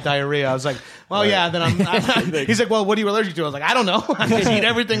a lot of diarrhea." I was like, "Well, yeah." Then I'm he's like, "Well, what are you allergic to?" I was like, "I don't know. I just eat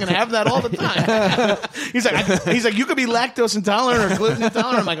everything and have that all the time." He's like, "You could be lactose intolerant or gluten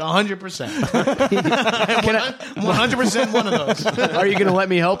intolerant." I'm like, 100%. I'm 100% one of those. Are you going to let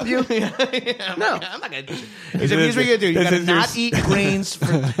me help you? No, I'm not gonna do it. He's like, "Here's what you gotta do. You gotta not eat grains.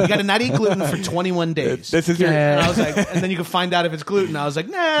 You gotta not eat gluten for 21 days." this is your And I was like, and then you can find out if it's gluten. I was like,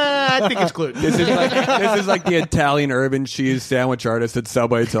 nah, I think it's gluten. this is like the Italian urban cheese sandwich artist at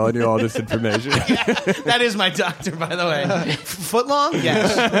Subway telling you all this information. That is my doctor, by the way. Footlong?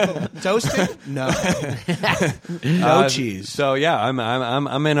 Yes. Toasted? No. No cheese. So yeah,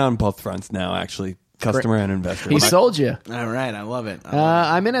 I'm in on both fronts now. Actually, customer and investor. He sold you. All right, I love it.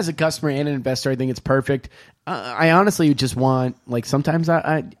 I'm in as a customer and an investor. I think it's perfect. I honestly just want, like, sometimes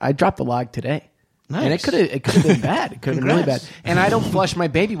I dropped the log today. Nice. And it could have been bad. It could have been really bad. And I don't flush my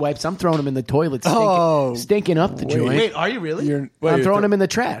baby wipes. I'm throwing them in the toilet, stinking up the joint. Wait, are you really? I'm throwing them in the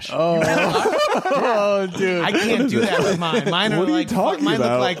trash. Oh, dude. I can't do that with mine. Mine are What are you like, talking mine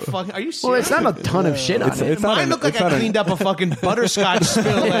about? look like fucking. Are you serious? Well, it's not a ton of shit on it. It's not Mine look like I cleaned up a fucking butterscotch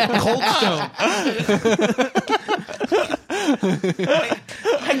spill at Cold Stone.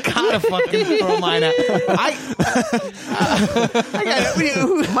 I gotta fucking throw mine out.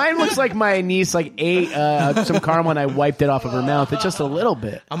 Mine looks like my niece ate some caramel and I wiped it off of her mouth. It's just a little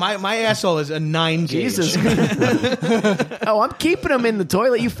bit. My asshole is a 9 gauge. Jesus. Oh, I'm keeping them in the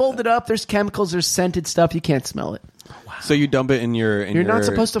toilet. You fold it up. There's chemicals. There's scented stuff. You can't smell it. So you dump it in your. You're not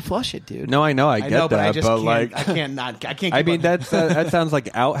supposed to flush it, dude. No, I know. I get know, but that. I just but can't. I can't not. I can't. I keep mean, on- that sounds like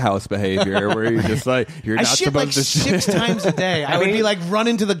outhouse behavior, where you're just like you're I not shit supposed like to 6 times a day. I would be like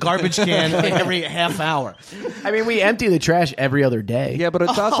running to the garbage can like every half hour. I mean, we empty the trash every other day. Yeah, but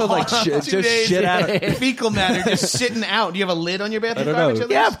it's also like just shit out of. Fecal matter just sitting out. Do you have a lid on your bathroom I don't know. garbage?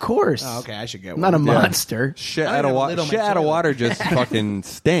 at Yeah, least? of course. Oh, okay, I should get I'm one. not a monster. Shit I out don't of have a water. lid on my Shit out of toilet. water just fucking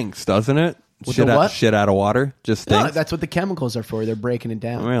stinks, doesn't it? With the what? Shit out of water just No, stinks. that's what the chemicals are for. They're breaking it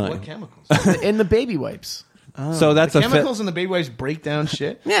down. Really? What chemicals? In the baby wipes. So that's a Chemicals in the baby wipes break down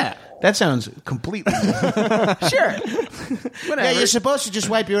shit? Yeah. That sounds completely. Sure. Yeah, you're supposed to just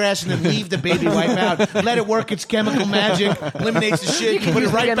wipe your ass and then leave the baby wipe out. Let it work its chemical magic. Eliminates the shit. You put it use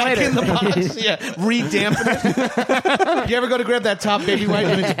it right again back later. in the box. Yeah, re-dampen it. You ever go to grab that top baby wipe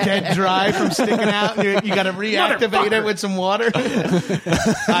and it's dead dry from sticking out? And you got to reactivate it with some water.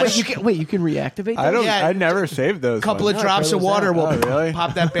 Wait, you can reactivate that? I don't. Yeah. I never saved those. A couple ones. of drops of water will Oh, really?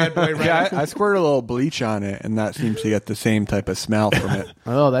 pop that bad boy right Yeah, out. I squirt a little bleach on it, and that seems to get the same type of smell from it.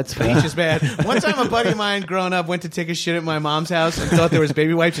 Oh, that's fine. Bleach is bad. One time a buddy of mine growing up went to take a shit at my mom's house and thought there was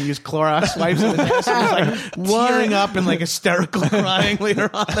baby wipes and used Clorox wipes in his ass and was like tearing up and like hysterical crying later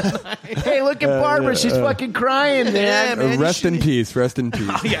on the night. Hey, look at Barbara. She's fucking crying, Yeah, man. man. Rest in peace. Rest in peace.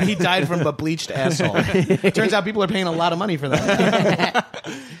 Oh, yeah, he died from a bleached asshole. Turns out people are paying a lot of money for that.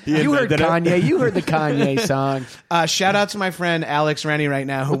 You heard Kanye. You heard the Kanye song. Shout out to my friend Alex Rennie right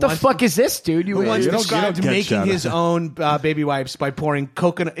now. Who What the wants- fuck is this, dude? Who once you don't described get making shout his own baby wipes by pouring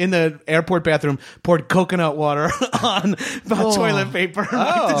coconut in the airport bathroom, poured coconut water on toilet paper and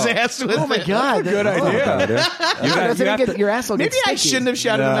wiped his ass with Oh my it. god, Good idea. Your asshole Maybe gets I sticky. shouldn't have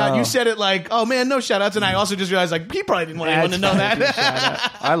shouted him out. No. You said it like, oh man, no shout outs. And I also just realized like, he probably didn't want anyone to know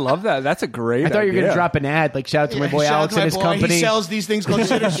that. I love that. That's a great. I thought you were idea. gonna drop an ad. Like shout out to my boy Shout out Alex to my and his boy. company. He sells these things called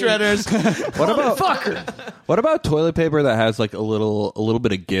Shidder Shredders. What about Fucker. What about toilet paper that has like a little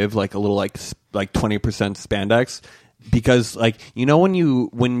bit of give, like a little like 20% spandex? Because like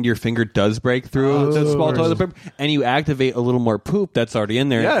when your finger does break through the small toilet paper and you activate a little more poop that's already in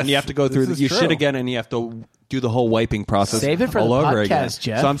there, Yes, and you have to go through this is you true. shit again and you have to do the whole wiping process Save it for all the over podcast,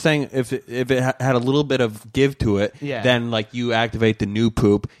 again. Jeff. So I'm saying if it had a little bit of give to it, Yeah. then like you activate the new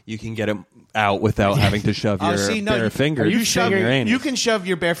poop, you can get it out without having to shove your bare fingers in your anus. You can shove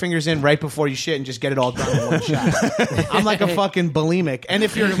your bare fingers in right before you shit and just get it all done in one shot. I'm like a fucking bulimic. And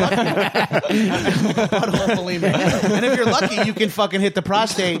if you're lucky, butthole bulimic. And if you're lucky, you can fucking hit the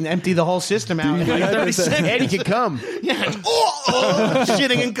prostate and empty the whole system out in like 30 seconds. And he can come. Yeah.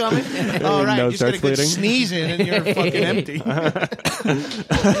 Shitting and coming. All right. Nose You just get a starts good bleeding. sneeze in and you're fucking empty.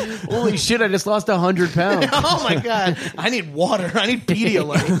 Holy shit! I just lost 100 pounds. Oh my God. I need water. I need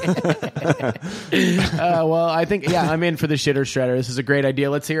Pedialyte. Well, I think I'm in for the shitter shredder. This is a great idea.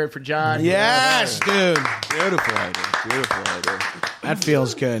 Let's hear it for John. Yes, dude. Beautiful idea. Beautiful idea. That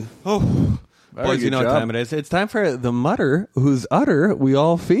feels good. Boys, you good know what job. time it is. It's time for the mutter, whose udder we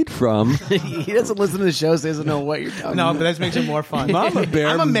all feed from. He doesn't listen to the show, so he doesn't know what you're talking No, about. but that makes it more fun. Mama Bear,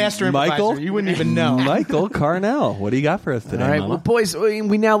 I'm a master improviser. Michael. You wouldn't even know. Michael Carnell, what do you got for us today, All right, Mama? well, boys, we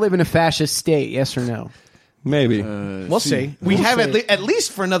now live in a fascist state. Yes or no? Maybe. We'll see. We We'll have see. at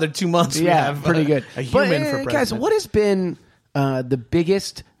least for another 2 months. we Yeah, have pretty good. A human but, for president. guys, what has been the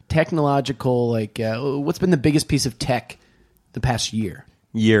biggest technological what's been the biggest piece of tech the past year?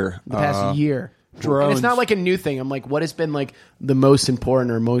 Year. The past year. drones. And it's not like a new thing. I'm like, what has been like the most important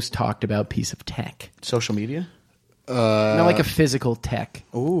or most talked about piece of tech? Social media? Not like a physical tech.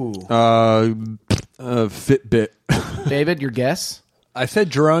 Fitbit. David, your guess? I said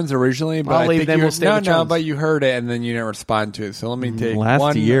drones originally, but I'll I leave think them. you We'll stay with drones. but you heard it and then you didn't respond to it. So let me take Last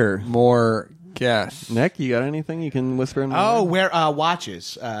one year. more guess. Nick, you got anything you can whisper in my Oh, ear? where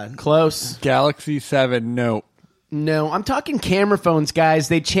watches. Close. Galaxy 7, no. No, I'm talking camera phones, guys.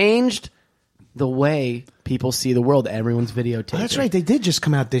 They changed the way people see the world. Everyone's videotaping. That's right. They did just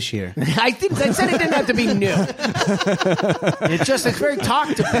come out this year. I said it didn't have to be new. It's very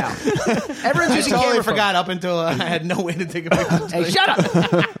talked about. Everyone's I using totally camera forgot up until I had no way to take a picture. phones. Hey, shut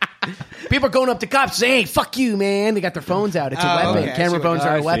up! People are going up to cops saying, "Hey, fuck you, man!" They got their phones out. It's a weapon. okay. I Camera see phones what-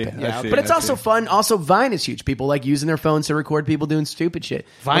 are I a see. weapon. I see. But it's I also see. fun. Also, Vine is huge. People like using their phones to record people doing stupid shit.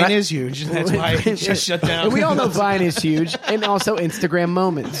 Vine is huge. That's why it just shut down. And we all know Vine is huge, and also Instagram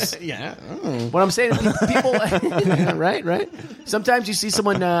moments. Yeah. What I'm saying is people, right? Sometimes you see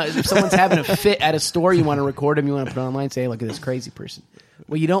someone, if someone's having a fit at a store, you want to record them, you want to put it online, say, hey, look at this crazy person.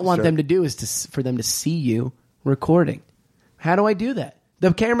 What you don't want them to do is for them to see you recording. How do I do that?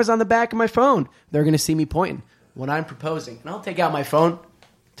 The camera's on the back of my phone. They're going to see me pointing when I'm proposing. And I'll take out my phone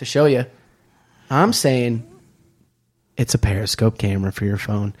to show you. I'm saying it's a periscope camera for your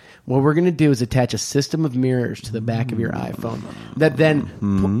phone. What we're going to do is attach a system of mirrors to the back of your iPhone that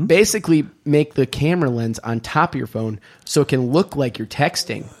then basically make the camera lens on top of your phone so it can look like you're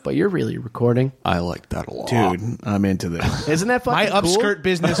texting, but you're really recording. I like that a lot. Dude, I'm into this. Isn't that fucking My cool? upskirt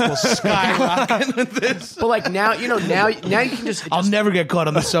business will skyrocket with this. But like now you can just I'll never get caught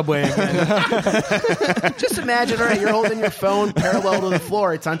on the subway again. just imagine, all right, you're holding your phone parallel to the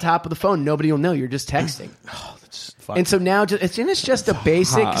floor. It's on top of the phone. Nobody will know. You're just texting. And so now it's just a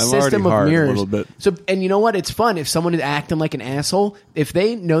basic I'm system already of hard a mirrors. little bit. So, and you know what? It's fun if someone is acting like an asshole. If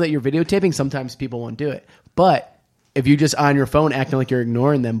they know that you're videotaping, sometimes people won't do it. But if you just on your phone acting like you're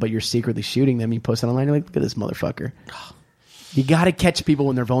ignoring them, but you're secretly shooting them, you post it online. You're like, look at this motherfucker. You got to catch people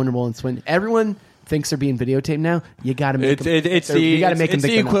when they're vulnerable, and when everyone thinks they're being videotaped now, you got to make them. It's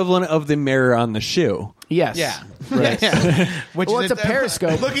the equivalent of the mirror on the shoe. Yes. Yeah. Right. Which Well, is it's a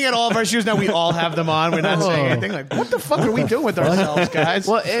periscope. Looking at all of our shoes now, we all have them on. We're not saying anything. Like, what the fuck are we doing with ourselves, guys?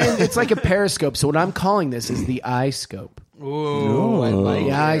 Well, and it's like a periscope. So what I'm calling this is the iScope. Ooh, I like The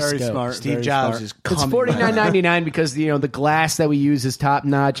it. iScope. Very smart. Steve very Jobs smart. is It's coming. $49.99 because the glass that we use is top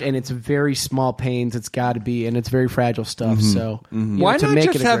notch and it's very small panes. It's got to be, and it's very fragile stuff. So Why to not make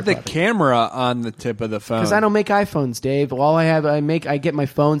just it a have the grip product. camera on the tip of the phone? Because I don't make iPhones, Dave. All I have, I get my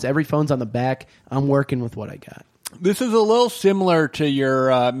phones. Every phone's on the back. I'm working with what I got. This is a little similar to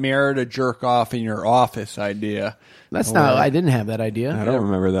your mirror to jerk off in your office idea. That's not. I didn't have that idea. I don't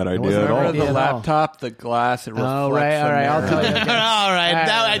remember that idea wasn't at all. remember The idea at all. laptop, the glass, it reflects Oh right, the all right. I'll mirror. tell you. Okay. All right,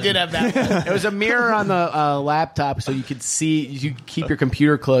 now I did have that. It was a mirror on the laptop, so you could see. You could keep your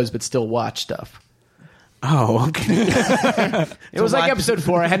computer closed, but still watch stuff. Oh, okay. It was like episode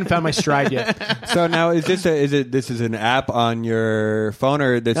 4. I hadn't found my stride yet. So now this is an app on your phone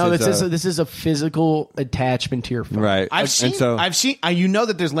or this No, is this is a physical attachment to your phone. right? I've seen you know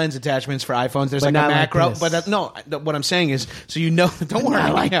that there's lens attachments for iPhones. There's But like a not like macro, this. but what I'm saying is, so you know, don't worry.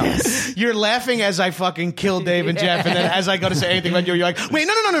 Not like you know. this. You're laughing as I fucking kill Dave and Jeff, and then as I go to say anything about you, you're like, wait,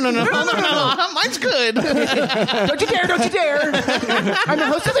 no, mine's good. Don't you dare! Don't you dare! I'm the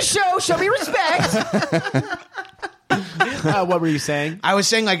host of the show. Show me respect. What were you saying? I was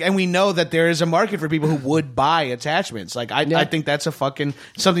saying, like, and we know that there is a market for people who would buy attachments. Like, I think that's a fucking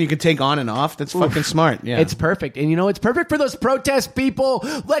something you can take on and off. That's fucking smart. Yeah, It's perfect. And you know, it's perfect for those protest people.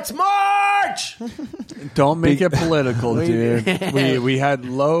 Let's march! Don't make it political, dude. We had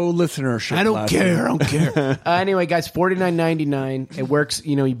low listenership. I don't last care. I week. don't care. Anyway, guys, $49.99. It works.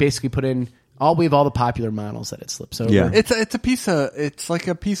 You know, you basically put in we have all the popular models that it slips over. Yeah. It's a piece of. It's like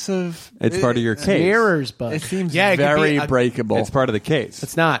a piece of. It's part of your case. Mirrors, but It seems Yeah, it could very be a- breakable. It's part of the case.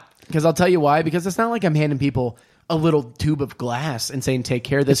 it's not. Because I'll tell you why. Because it's not like I'm handing people a little tube of glass and saying, take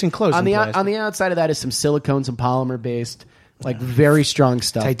care of this. It's enclosed on in the plastic. on the outside of that is some silicone, some polymer based, like very strong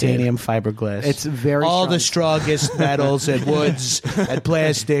stuff. Titanium dude. fiberglass. It's very all strong the strongest metals and woods and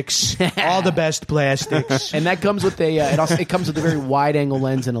plastics. All the best plastics. And that comes with it comes with a very wide angle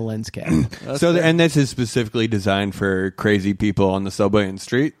lens and a lens cap. And this is specifically designed for crazy people on the subway and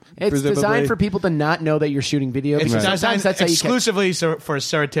street. It's presumably. designed for people to not know that you're shooting video. It's because designed sometimes that's how you exclusively for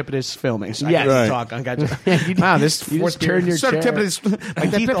surreptitious filming. So Yes. I Right. can talk. I got you. catch. Wow, this you just turn your chair. surreptitious. My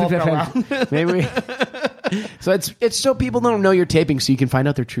teeth all fell out. Maybe. So it's so people don't know you're taping, so you can find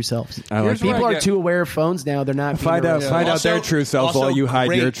out their true selves. I like People where I are get- too aware of phones now. They're not Find being out aware. out their true selves while you hide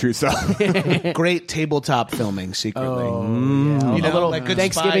great- your true self. Great tabletop filming secretly. Yeah. You know, a little like good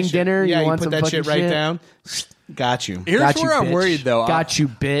Thanksgiving spy shit. dinner. Yeah, you want put some that fucking shit right down. Got you. Here's Got you, where I'm bitch. worried, though. Got you,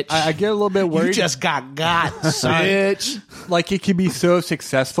 bitch. I get a little bit worried. You just got son. bitch. Like it could be so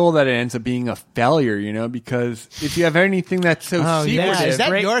successful that it ends up being a failure, you know? Because if you have anything that's so secretive, yeah. Is that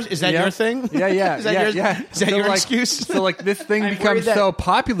Great. yours? Is that Yeah. your thing? Yeah, yeah, Is that yeah, your, yeah. Is that So, your like, excuse? So like this thing I'm becomes worried that- so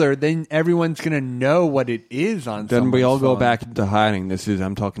popular, then everyone's gonna know what it is on. Then we all someone's go phone. back into hiding.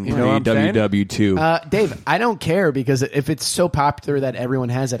 I'm talking know what I'm saying? WW2. Dave, I don't care because if it's so popular that everyone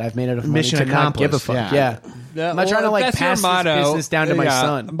has it, I've made enough money Mission to not give a accomplished. fuck. Yeah. Yeah. I'm not trying to if like that's your pass motto, this business down to my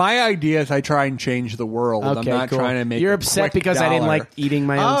son. My idea is I try and change the world. I'm Okay, not cool. trying to make. You're a upset quick because I didn't dollar. like eating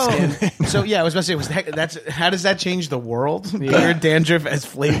my own skin. So yeah, I was about to say, how does that change the world? Your dandruff as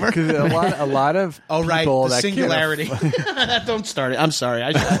flavor? Because a lot of Oh right, people the that can't singularity. Don't start it. I'm sorry.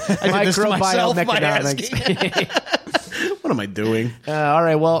 I did this to Microbiome myself by economics. asking. What am I doing? All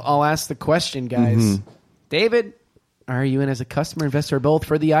right, well, I'll ask the question, guys. Mm-hmm. David, are you in as a customer, investor, or both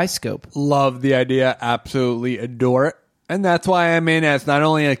for the iScope? love the idea, absolutely adore it. And that's why I'm in as not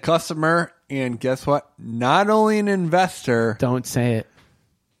only a customer and guess what? Not only an investor. Don't say it.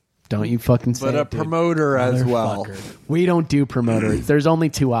 Don't you fucking say But a it, dude. promoter as well. We don't do promoters. There's only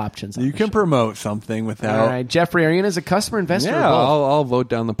two options. You can promote something without. All right, Jeffrey, are you in as a customer, investor, Yeah, or both? I'll vote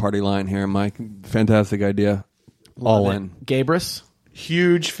down the party line here, Mike. Fantastic idea. All in. Gabrus?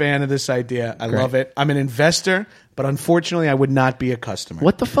 Huge fan of this idea. I love it. I'm an investor, but unfortunately, I would not be a customer.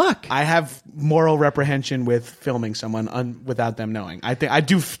 What the fuck? I have moral reprehension with filming someone without them knowing. I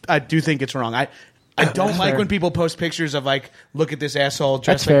do think it's wrong. I don't like when people post pictures of like, look at this asshole dressed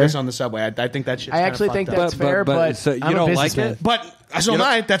That's like fair. this on the subway. I think that shit's I actually think fucked up. that's fair, but so you I'm a don't like businessman. it? But so am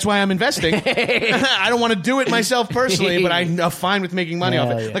I. That's why I'm investing. I don't want to do it myself personally, but I'm fine with making money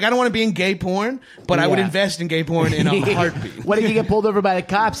off it. Yeah. Like I don't want to be in gay porn, but I would Yeah. invest in gay porn in a heartbeat. What if you get pulled over by the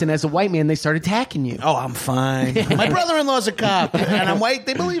cops and as a white man they start attacking you? Oh, I'm fine. My brother-in-law's a cop, and I'm white.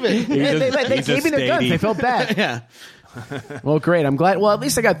 They believe it. They gave me their guns. They felt bad. Yeah. Well, great. I'm glad. Well, at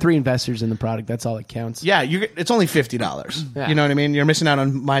least I got 3 investors in the product. That's all that counts. Yeah, it's only $50. Yeah. You know what I mean? You're missing out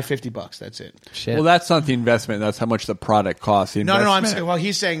on my $50. That's it. Shit. Well, that's not the investment. That's how much the product costs. The No. I'm investment- saying. Well,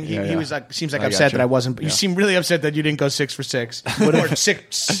 he's saying he was like seems like I upset gotcha. that I wasn't. You seem really upset that you didn't go 6 for 6 or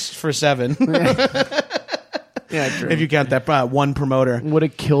 6 for 7. Yeah, true. If you count that one promoter. Would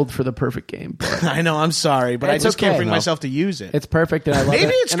have killed for the perfect game. But I know. I'm sorry, but I It's just can't okay, bring though. myself to use it. it's perfect, and I love Maybe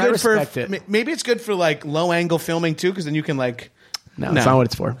it. it's and I good for respect it. maybe it's good for like low angle filming too, because then you can like. No, it's not what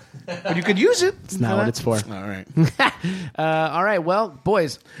it's for. But you could use it. It's not what it's for. All right. All right, well,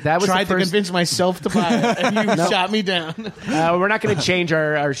 boys, that was Tried the to first. convince myself to buy it, and you shot me down. We're not going to change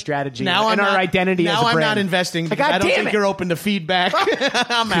our strategy Now and I'm our not, identity. Now as a I'm brand. not investing because God I don't damn think it. you're open to feedback.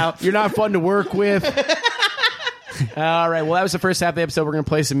 I'm out. You're not fun to work with. All right, well, that was the first half of the episode. We're going to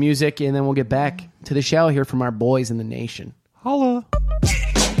play some music, and then we'll get back to the show here from our boys in the nation. Holla.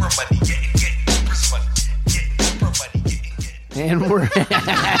 And we're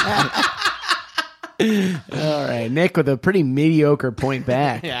all right, Nick with a pretty mediocre point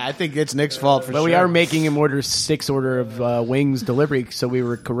back. Yeah, I think it's Nick's fault for But sure. we are making him order 6 order of wings delivery, so we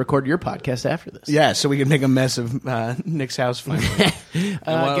record your podcast after this. Yeah, so we can make a mess of Nick's house finally.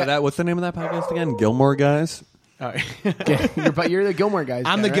 What's the name of that podcast again? Gilmore Guys? All right. You're the Gilmore guys.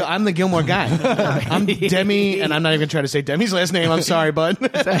 I'm guy, the right? I'm the Gilmore guy. I'm Demi, and I'm not even trying to say Demi's last name. I'm sorry, bud.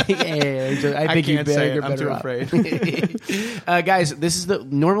 I think you can't say better. it. I'm too afraid. Guys, this is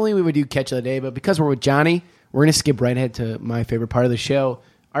normally we would do catch of the day, but because we're with Johnny, we're going to skip right ahead to my favorite part of the show.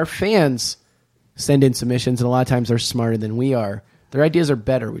 Our fans send in submissions, and a lot of times they're smarter than we are. Their ideas are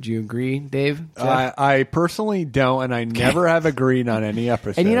better. Would you agree, Dave? Jeff? I personally don't, and I never have agreed on any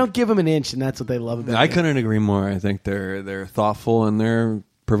episode. And you don't give them an inch, and that's what they love about I it. couldn't agree more. I think they're thoughtful and they're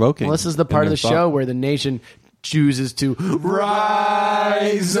provoking. Well, this is the part of the show where the nation chooses to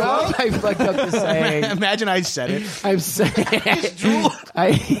rise up. I fucked up the saying. Imagine I said it. I'm saying.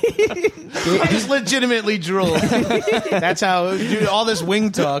 I just legitimately drooled. That's how dude, all this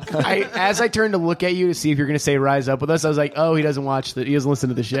wing talk. As I turned to look at you to see if you're going to say rise up with us, I was like, oh, he doesn't he doesn't listen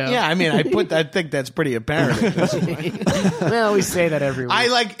to the show. Yeah, I mean, I think that's pretty apparent. At this point. Well, we say that every week. I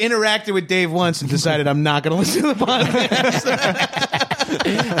interacted with Dave once and decided I'm not going to listen to the podcast.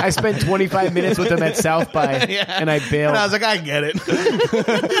 I spent 25 minutes with him at South by, and I bailed. And I was like, I get it.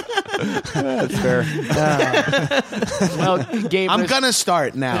 That's fair. Well, Gabe, I'm gonna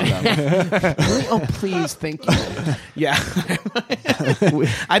start now. Though. oh, please, thank you. Yeah,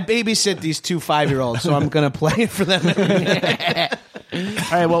 I babysit these 2 5-year-olds, so I'm gonna play it for them. All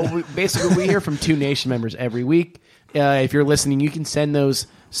right. Well, basically, we hear from 2 Nation members every week. If you're listening, you can send those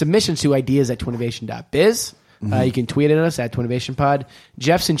submissions to ideas@twinnovation.biz. You can tweet at us at TwinnovationPod.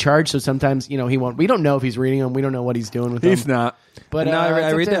 Jeff's in charge, so sometimes he won't. We don't know if he's reading them. We don't know what he's doing with them. He's not. But No, I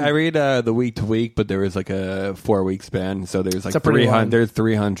it's up read to him. I read the week to week, but there is like a 4-week span, so there's like a pretty 300. There's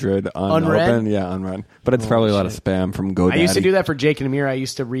 300 unopened, unread. But it's probably a lot of spam from GoDaddy. I used to do that for Jake and Amir. I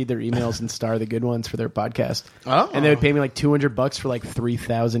used to read their emails and star the good ones for their podcast. Oh. And they would pay me like $200 for like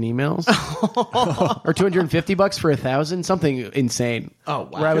 3,000 emails, or $250 for 1,000, something insane. Oh,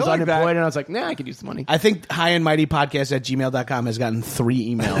 wow. Where I was I feel like unemployed that- and I was like, nah, I could use the money. I think highandmightypodcast@gmail.com has gotten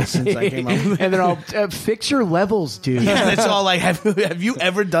 3 emails since I came up. And they're all fix your levels, dude. And it's all like, have you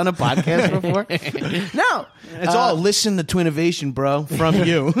ever done a podcast before? No, It's all listen to Twinnovation, bro, from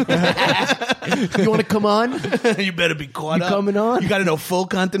you. you want to come on? You better be caught You up. coming on? You got to know full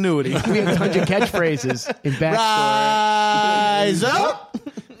continuity. We have tons of catchphrases in backstory. Rise up.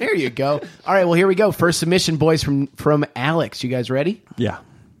 There you go. All right, well, here we go. First submission, boys, from Alex. You guys ready? Yeah.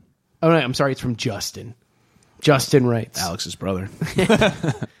 Oh, no, I'm sorry. It's from Justin. Justin writes, Alex's brother.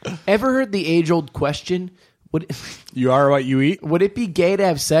 ever heard the age-old question, You are what you eat. Would it be gay to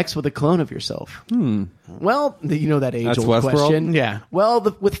have sex with a clone of yourself? Well, you know that age-old Westworld? question. Yeah.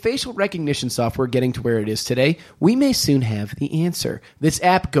 Well, with facial recognition software getting to where it is today, we may soon have the answer. This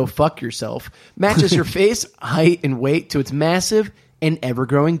app, Go Fuck Yourself, matches your face, height, and weight to its massive and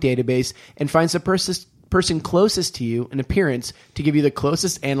ever-growing database and finds the person closest to you in appearance to give you the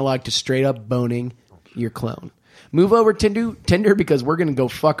closest analog to straight-up boning your clone. Move over Tinder because we're going to go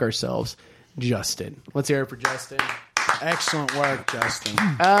fuck ourselves. Justin. Let's hear it for Justin. Excellent work, Justin.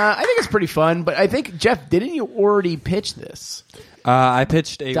 I think it's pretty fun, but I think, Jeff, didn't you already pitch this? I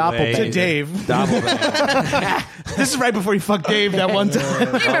pitched a Doppelbanger. To Dave. This is right before you fucked Dave that one time. You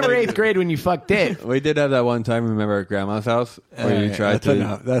remember 8th grade when you fucked Dave? We did have that one time, remember, at Grandma's house? Where you tried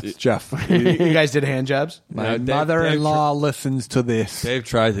to... That's Jeff. You guys did hand jobs? My Dave- mother-in-law listens to this. Dave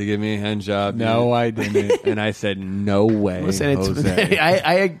tried to give me a hand job. No, I didn't. And I said, no way, Listen, Jose.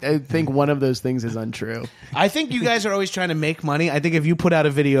 I think one of those things is untrue. I think you guys are always trying to make money. I think if you put out a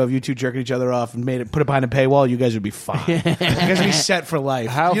video of you two jerking each other off and put it behind a paywall, you guys would be fine. You guys would be set for life.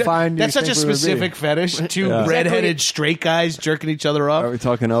 How fine do you That's such a think we would be? specific fetish. Two redheaded straight guys jerking each other Are off. we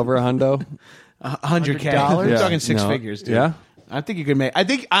talking over a hundo? $100K. $100? We're Yeah. talking six No. figures, dude. Yeah? I think you can make. I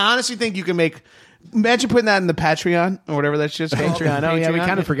honestly think you can make. Imagine putting that in the Patreon or whatever that shit's called. Patreon. Oh, yeah, we Patreon.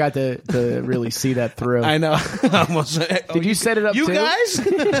 kind of forgot to really see that through. I know. Almost. Did you set it up You too? guys?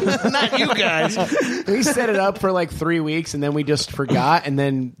 Not you guys. We set it up for like 3 weeks, and then we just forgot, and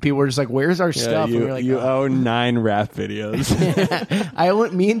then people were just like, "Where's our stuff?" And we were like, you "Oh." own 9 rap videos.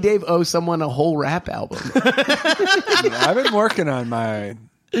 Me and Dave owe someone a whole rap album. I've been working on my...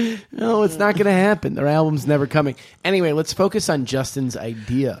 No, it's not going to happen. Their album's never coming. Anyway, let's focus on Justin's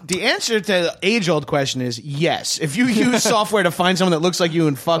idea. The answer to the age-old question is yes. If you use software to find someone that looks like you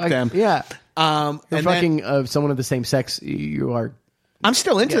and fuck them, Yeah. and And then- fucking someone of the same sex, you are. I'm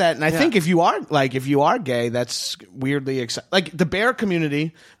still into that, and I Yeah. think if you are gay, that's weirdly exciting. Like the bear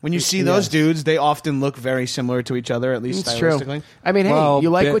community, when you see those dudes, they often look very similar to each other, at least It's true. stylistically. I mean, hey, Well, you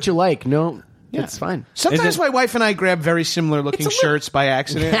like bit- what you like. No, it's fine. Sometimes my wife and I grab very similar looking It's a little- shirts by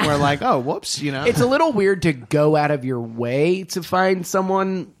accident. And we're like, oh, whoops, you know. It's a little weird to go out of your way to find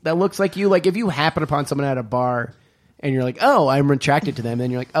someone that looks like you. Like if you happen upon someone at a bar and you're like, oh, I'm attracted to them, then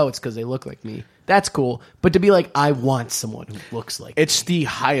you're like, oh, it's because they look like me. That's cool. But to be like, I want someone who looks like It's the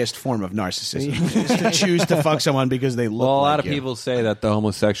highest form of narcissism is to choose to fuck someone because they look Well, a lot like of you. people say that the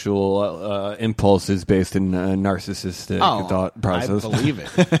homosexual impulse is based in narcissistic thought process. I believe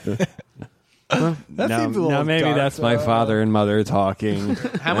it. That seems a little Now maybe dark, that's my though. father and mother talking,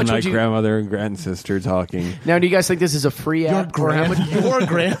 How and much my would you- grandmother and grandsister talking. Now, do you guys think this is a free app? Or how much- Your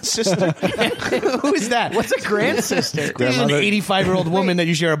grand sister? Who is that? What's a grand sister? This is an 85-year-old woman that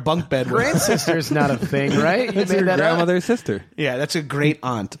you share a bunk bed with. Grand sister is not a thing, right? You It's your made that up. grandmother's sister. Yeah, that's a great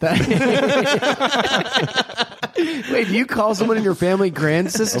aunt. Wait, do you call someone in your family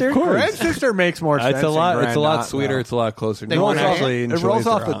grand sister? Grand sister makes more sense. It's a lot. than It's a lot grand sweeter. aunt, It's a lot closer. They No one want to- actually though. It enjoys rolls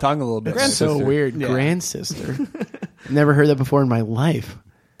their off the aunt. tongue a little bit. That's so weird. Yeah. Grand sister. Never heard that before in my life.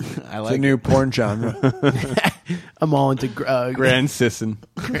 I It's like a new porn genre. I'm all into Grand Sisson.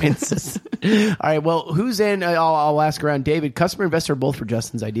 grand sister. All right, well, who's in? I'll ask around. David, customer, investor, both for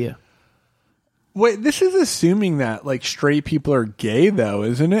Justin's idea. Wait, this is assuming that like straight people are gay, though,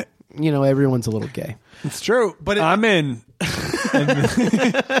 isn't it? You know, everyone's a little gay. It's true, But it- I'm in.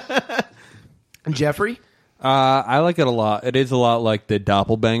 Jeffrey? I like it a lot. It is a lot like the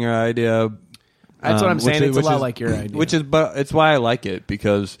doppelbanger idea. That's what I'm saying. It's a which lot is- like your idea. Which is, but it's why I like it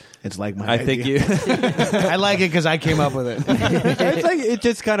because It's like my I think you. I like it because I came up with it. It's like it's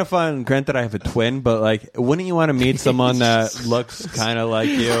just kind of fun. Granted, I have a twin, but like, wouldn't you want to meet someone that looks kind of like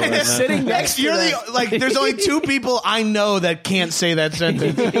you? And then- sitting next to You're them. the, like, there's only two people I know that can't say that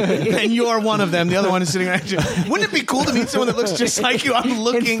sentence, and you're one of them. The other one is sitting right next to you. Wouldn't it be cool to meet someone that looks just like you? I'm and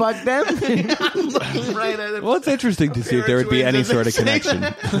looking. fuck them? I'm looking right at it. Well, it's interesting to see if there would be any sort of connection.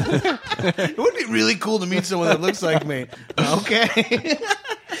 It would be really cool to meet someone that looks like me. Okay.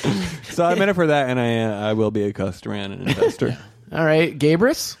 So I'm in it for that, and I will be a customer and an investor. All right,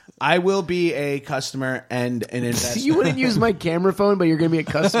 Gabrus? I will be a customer and an investor. You wouldn't use my camera phone, but you're going to be a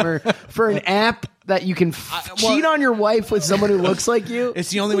customer for an app that you can cheat on your wife with someone who looks like you? It's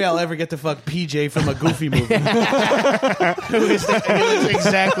the only way I'll ever get to fuck PJ from a Goofy movie. Who is that? He looks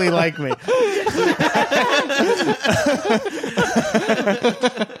exactly like me.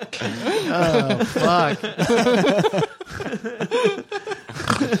 Oh, fuck.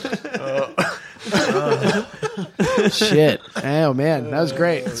 Shit. Oh, man. That was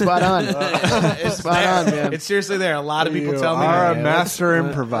great. Spot on. Spot on, man. It's seriously there. A lot of people You tell me. are a that. master Let's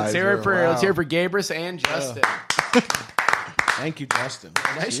improviser. hear it for Wow. Gabrus and Justin. Thank you, Justin.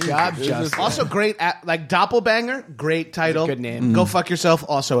 Nice job, Justin. Also great, like Doppelbanger, great title. Good name. Go Fuck Yourself,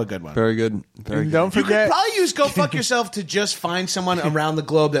 also a good one. Very good. Very good. Don't You could forget. probably use Go Fuck Yourself to just find someone around the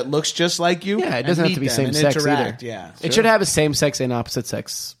globe that looks just like you. Yeah, it doesn't have to be same sex either. Yeah. It should have a same sex and opposite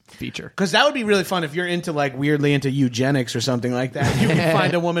sex feature. Because that would be really fun if you're into like weirdly into eugenics or something like that. You can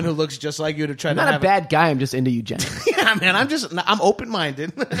find a woman who looks just like you to try I'm to not have a bad guy. I'm just into eugenics. Yeah, man. I'm open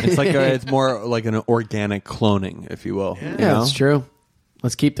minded. It's like it's more like an organic cloning, if you will. Yeah, that's true.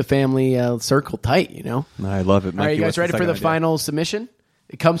 Let's keep the family circle tight, you know? I love it. All right, Mikey, you guys what's ready for second the idea? final submission?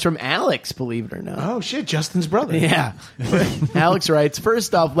 It comes from Alex, believe it or not. Oh shit, Justin's brother. Yeah. Alex writes,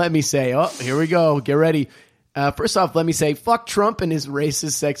 first off, let me say, here we go. Get ready. First off, let me say, fuck Trump and his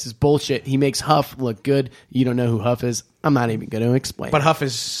racist, sexist bullshit. He makes Huff look good. You don't know who Huff is. I'm not even going to explain. But Huff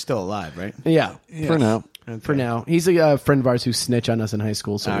is still alive, right? Yeah. For now. For now. He's a friend of ours who snitched on us in high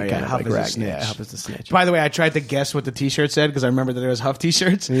school. So Oh, we yeah, kind of Huff like is a rag- snitch. Yeah, Huff is the snitch. By the way, I tried to guess what the T-shirt said because I remember that there was Huff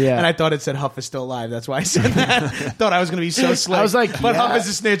T-shirts. Yeah. And I thought it said Huff is still alive. That's why I said that. Thought I was going to be so slick. I was like, but yeah. Huff is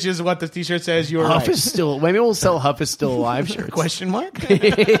a snitch is what the T-shirt says. You were Huff right. is still, maybe we'll sell Huff is still alive shirts. Question mark? All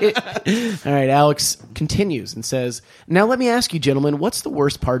right, Alex continues and says, now let me ask you, gentlemen, what's the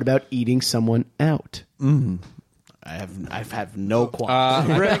worst part about eating someone out? I've had no qualms. I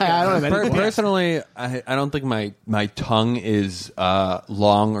don't have any qualms. Personally, I don't think my tongue is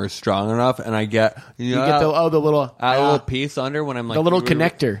long or strong enough, and I get You get the little a little piece under when I'm like the little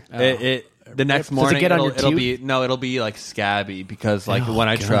connector. The next Does it morning get on your it'll tooth? it'll be like scabby because like when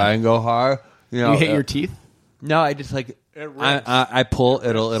I try and go hard, you hit your teeth. No, I just like I pull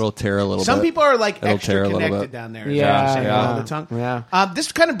it'll tear a little Some bit. people are like It'll tear extra a little connected bit. down there. Yeah, yeah. The tongue. Yeah.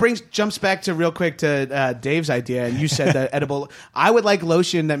 This kind of jumps back to real quick to Dave's idea, and you said that edible. I would like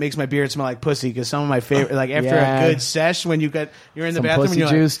lotion that makes my beard smell like pussy because some of my favorite, like after Yeah. a good sesh, when you're in the Some bathroom, pussy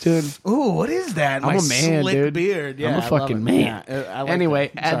and you're juice, dude. like, "Ooh, what is that?" I'm My a man, slick dude. beard. Yeah, I'm a I love fucking it. man. Yeah, I like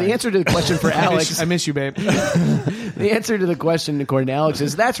Anyway, that. Sorry. the answer to the question for Alex, I miss you, babe. the answer to the question according to Alex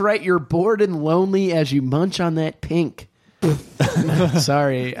is that's right. You're bored and lonely as you munch on that pink.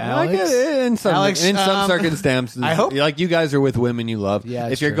 Sorry, I get Alex. it in some Alex, circumstances. I hope- like you guys are with women you love. Yeah,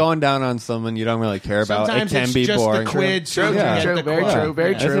 if it's you're true. going down on someone you don't really care about, Sometimes it can it's be just boring. the quid. True, Yeah. true, very true,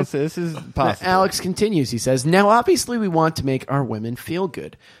 very This true. is possible. Alex continues. He says, now obviously we want to make our women feel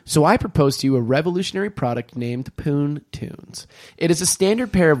good. So I propose to you a revolutionary product named Poon Tunes. It is a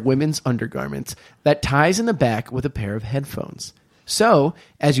standard pair of women's undergarments that ties in the back with a pair of headphones. So,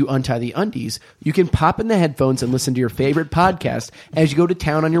 as you untie the undies, you can pop in the headphones and listen to your favorite podcast as you go to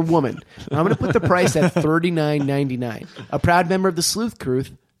town on your woman. I'm going to put the price at $39.99. A proud member of the Sleuth Crew,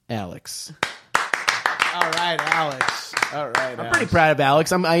 Alex. All right, Alex. All right, I'm pretty proud of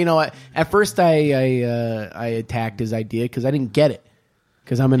Alex. At first I attacked his idea because I didn't get it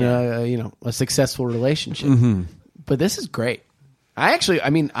because I'm in a successful relationship. But this is great.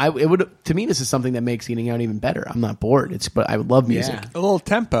 To me, this is something that makes eating out even better. I'm not bored. But I would love music. Yeah. A little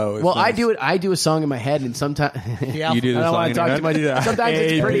tempo. is Well, I nice. do it. I do a song in my head, and sometimes Yeah, You do I the don't song want in to talk your too much. head? Sometimes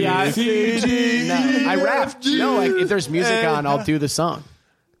it's pretty odd. A, No, I rap. No, like if there's music on, I'll do the song.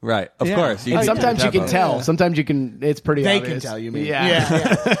 Right, of Yeah. course. And sometimes you can tempo. tell. Sometimes you can. It's pretty. They obvious. can tell you. Mean.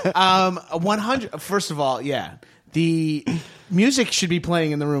 Yeah. 100. First of all, yeah, the music should be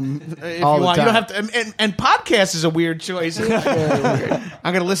playing in the room if All you the want. You don't time. have to. And podcast is a weird choice. I'm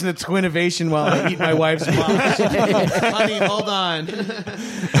going to listen to Twinnovation while I eat my wife's box. Honey, hold on.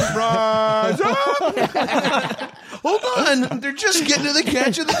 Rise up. Hold on, they're just getting to the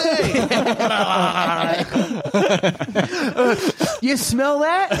catch of the day. You smell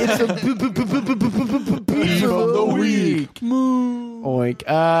that? It's the beef of the week. Oink.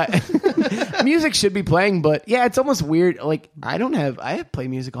 Music should be playing, but yeah, it's almost weird. Like I play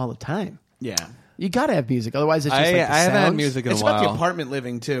music all the time. Yeah. You gotta have music, otherwise it's just I like the haven't had sounds. music in It's a while. about the apartment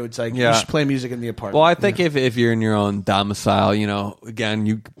living too. It's like you Yeah. should play music in the apartment. Well, I think if you're in your own domicile, again,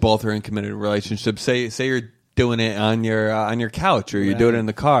 you both are in committed relationships. Say you're doing it on your couch, or you do it in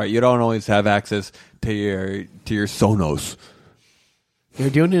the car. You don't always have access to your Sonos. You're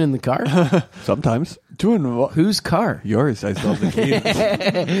doing it in the car? Sometimes doing what? Whose car? Yours? I still have the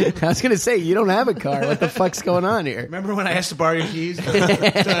keys. I was gonna say you don't have a car. What the fuck's going on here? Remember when I asked to borrow your keys to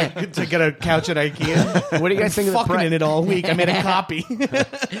get a couch at IKEA? What do you guys think of the Fucking price? in it all week. I made a copy.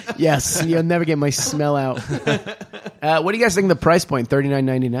 Yes, you'll never get my smell out. What do you guys think of the price point?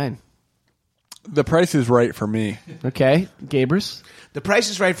 $39.99. The price is right for me. Okay, Gabrus. The price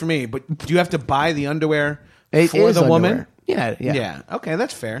is right for me, but do you have to buy the underwear It for is the woman? underwear. Yeah. Yeah. Okay,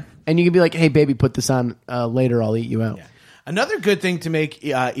 that's fair. And you can be like, "Hey, baby, put this on later. I'll eat you out." Another good thing to make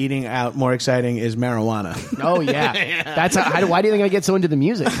eating out more exciting is marijuana. Oh yeah, that's why do you think I get so into the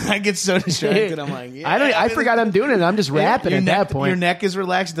music? I get so distracted. I'm like, I forgot I'm doing it. I'm just rapping at that point. Your neck is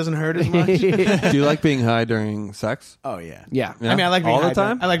relaxed. It doesn't hurt as much. Do you like being high during sex? Oh yeah. Yeah. I mean, I like being All high the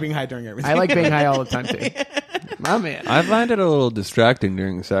time? I like being high during everything. I like being high all the time too. My man. I find it a little distracting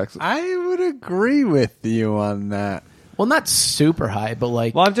during sex. I would agree with you on that. Well, not super high, but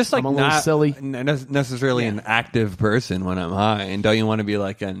like, Well, I'm just like I'm a little not silly. necessarily an active person when I'm high. And don't you want to be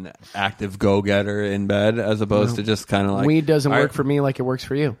like an active go-getter in bed as opposed to just kind of like Weed doesn't work for me like it works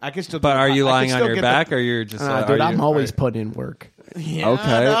for you. I can still. But are you I can lying on still your get back or you're just? Dude, are I'm you- always are- putting in work. Yeah,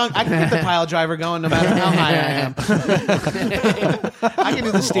 Okay. no, I can get the pile driver going no matter how high I am. I can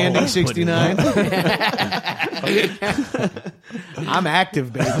do the standing 69. I'm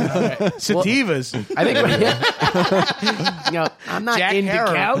active, baby. Sativas. I think I'm not Jack into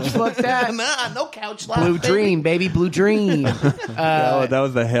Harrow. couch. Fuck that. Nah, no couch life. Blue baby. Dream, baby, Blue Dream. that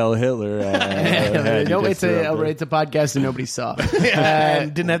was the Hail Hitler. No, it's a podcast and nobody saw.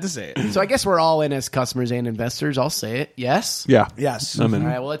 And didn't have to say it. So I guess we're all in as customers and investors. I'll say it. Yes. Yeah. Yes. I'm in. All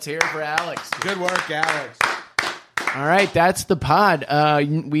right. Well, let's hear it for Alex. Good work, Alex. All right, that's the pod.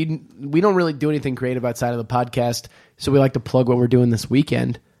 We don't really do anything creative outside of the podcast, so we like to plug what we're doing this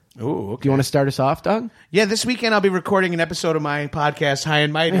weekend. Ooh, okay. Do you want to start us off, Doug? Yeah, this weekend I'll be recording an episode of my podcast, High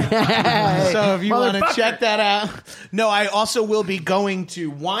and Mighty. So if you want to Motherfucker. check that out. No, I also will be going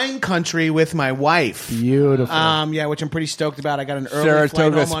to wine country with my wife. Beautiful. Yeah, which I'm pretty stoked about. I got an early flight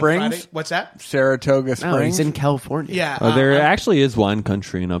Saratoga home on Springs? Friday. What's that? Saratoga No, Springs. he's in California. Yeah. There actually is wine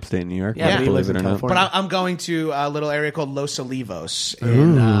country in upstate New York. Yeah, but he believe lives it in or not. California. But I'm going to a little area called Los Olivos.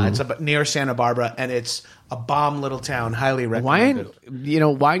 It's near Santa Barbara, and it's a bomb little town. Highly recommend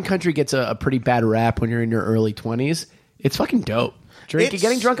Wine, wine country gets a pretty bad rap when you're in your early 20s. It's fucking dope.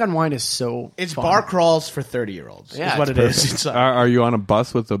 Getting drunk on wine is so It's fun. perfect. Bar crawls for 30-year-olds. Yeah, is what it's it is. perfect. It's Are you on a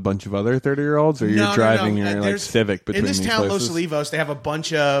bus with a bunch of other 30-year-olds, or you're driving your like There's- Civic between in this these town, places? Los Olivos, they have a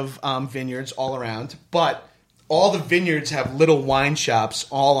bunch of vineyards all around, but all the vineyards have little wine shops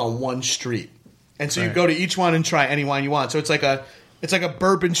all on one street, and so you go to each one and try any wine you want. So it's like a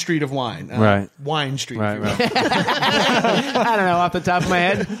bourbon street of wine, Right. Wine street, Right, if you will. right. I don't know, off the top of my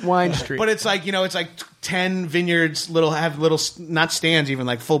head, Wine Street. But it's like, it's like 10 vineyards, have little, not stands even,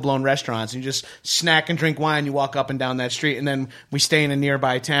 like full-blown restaurants. You just snack and drink wine. You walk up and down that street. And then we stay in a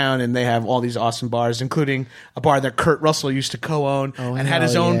nearby town, and they have all these awesome bars, including a bar that Kurt Russell used to co-own and had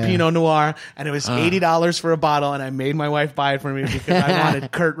his hell own yeah. Pinot Noir. And it was $80 for a bottle, and I made my wife buy it for me because I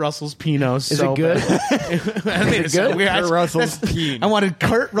wanted Kurt Russell's Pinot is so it good? bad. I mean, it's good? so weird. Kurt Russell's I wanted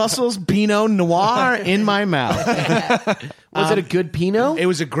Kurt Russell's Pinot Noir in my mouth. Was it a good Pinot? It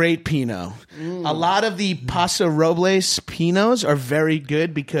was a great Pinot. A lot of the Paso Robles Pinots are very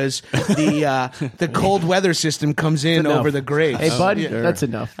good because the cold weather system comes in enough. over the grapes. Hey, bud, that's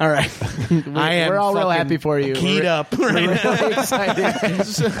enough. All right. We're all real happy for you. Keyed up right now. Really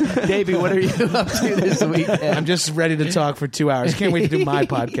excited. Davey, what are you up to this weekend? I'm just ready to talk for 2 hours. Can't wait to do my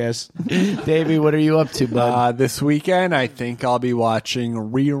podcast. Davey, what are you up to, bud? This weekend, I think I'll be watching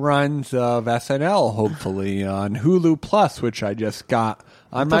reruns of SNL, hopefully, on Hulu Plus, which I just got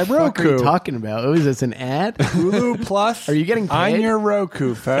on my what the fuck are Roku. you talking about? Oh, is this an ad? Hulu Plus. Are you getting paid? on your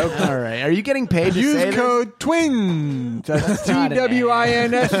Roku, folks? All right. Are you getting paid to say Use this? code TWINS. That's not an ad.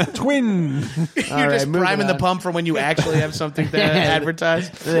 TWINS twins. You're right, just moving priming the on. pump for when you actually have something to advertise.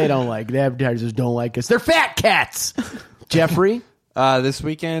 They don't like. The advertisers don't like us. They're fat cats. Jeffrey? This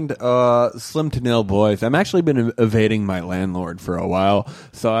weekend, Slim to Nil Boys. I'm actually been evading my landlord for a while,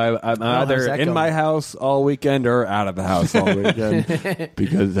 so I'm either that in going? my house all weekend or out of the house all weekend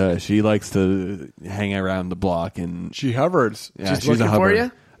because she likes to hang around the block and She hovers. yeah, She's looking a for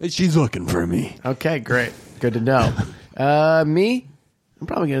hover. She's looking for me. Okay, great. Good to know. Me? I'm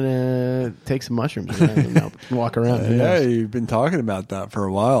probably going to take some mushrooms and walk around. Who Yeah, knows? you've been talking about that for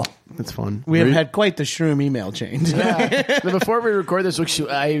a while. That's fun. We have had quite the shroom email chain. Now, before we record this,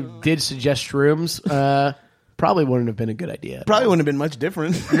 I did suggest shrooms. Probably wouldn't have been a good idea. Probably wouldn't have been much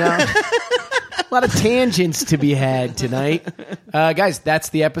different. No. A lot of tangents to be had tonight. Guys, that's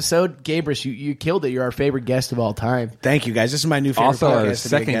the episode. Gabrus, you killed it. You're our favorite guest of all time. Thank you, guys. This is my new favorite Also, podcast our to be a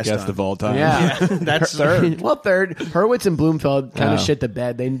second guest on. of all time. Yeah. That's third. Well, third. Hurwitz and Bloomfeld kind of Oh. shit the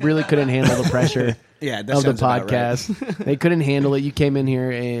bed. They really couldn't handle the pressure Yeah, that of the sounds about podcast. They couldn't handle it. You came in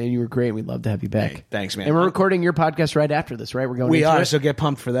here and you were great. We'd love to have you back. Hey, thanks, man. And we're recording your podcast right after this, right? We're going We into are, it. so get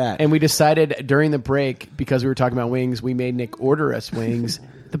pumped for that. And we decided during the break, because we were talking about wings, we made Nick order us wings.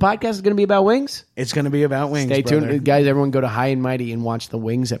 The podcast is going to be about wings. It's going to be about wings, Stay brother. tuned. Guys, everyone go to High and Mighty and watch the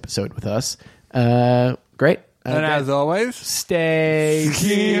Wings episode with us. Great. And as always, stay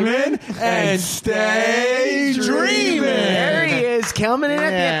scheming and stay dreaming. There he is, coming in at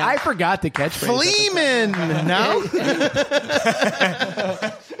the end. I forgot the catchphrase. Fleeman. No?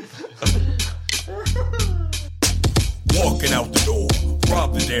 Walking out the door,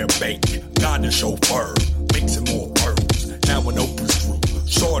 robbing their bank, got the chauffeur, mixing more pearls. Now an open screw,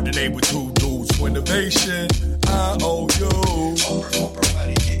 Chardonnay with 2 dudes for innovation. I owe you. Oprah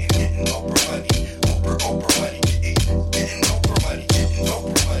money, getting Oprah money, Oprah money, getting Oprah money, getting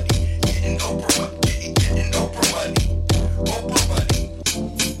Oprah money, getting Oprah money, getting Oprah money, Oprah money.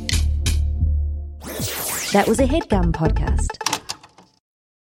 That was a HeadGum podcast.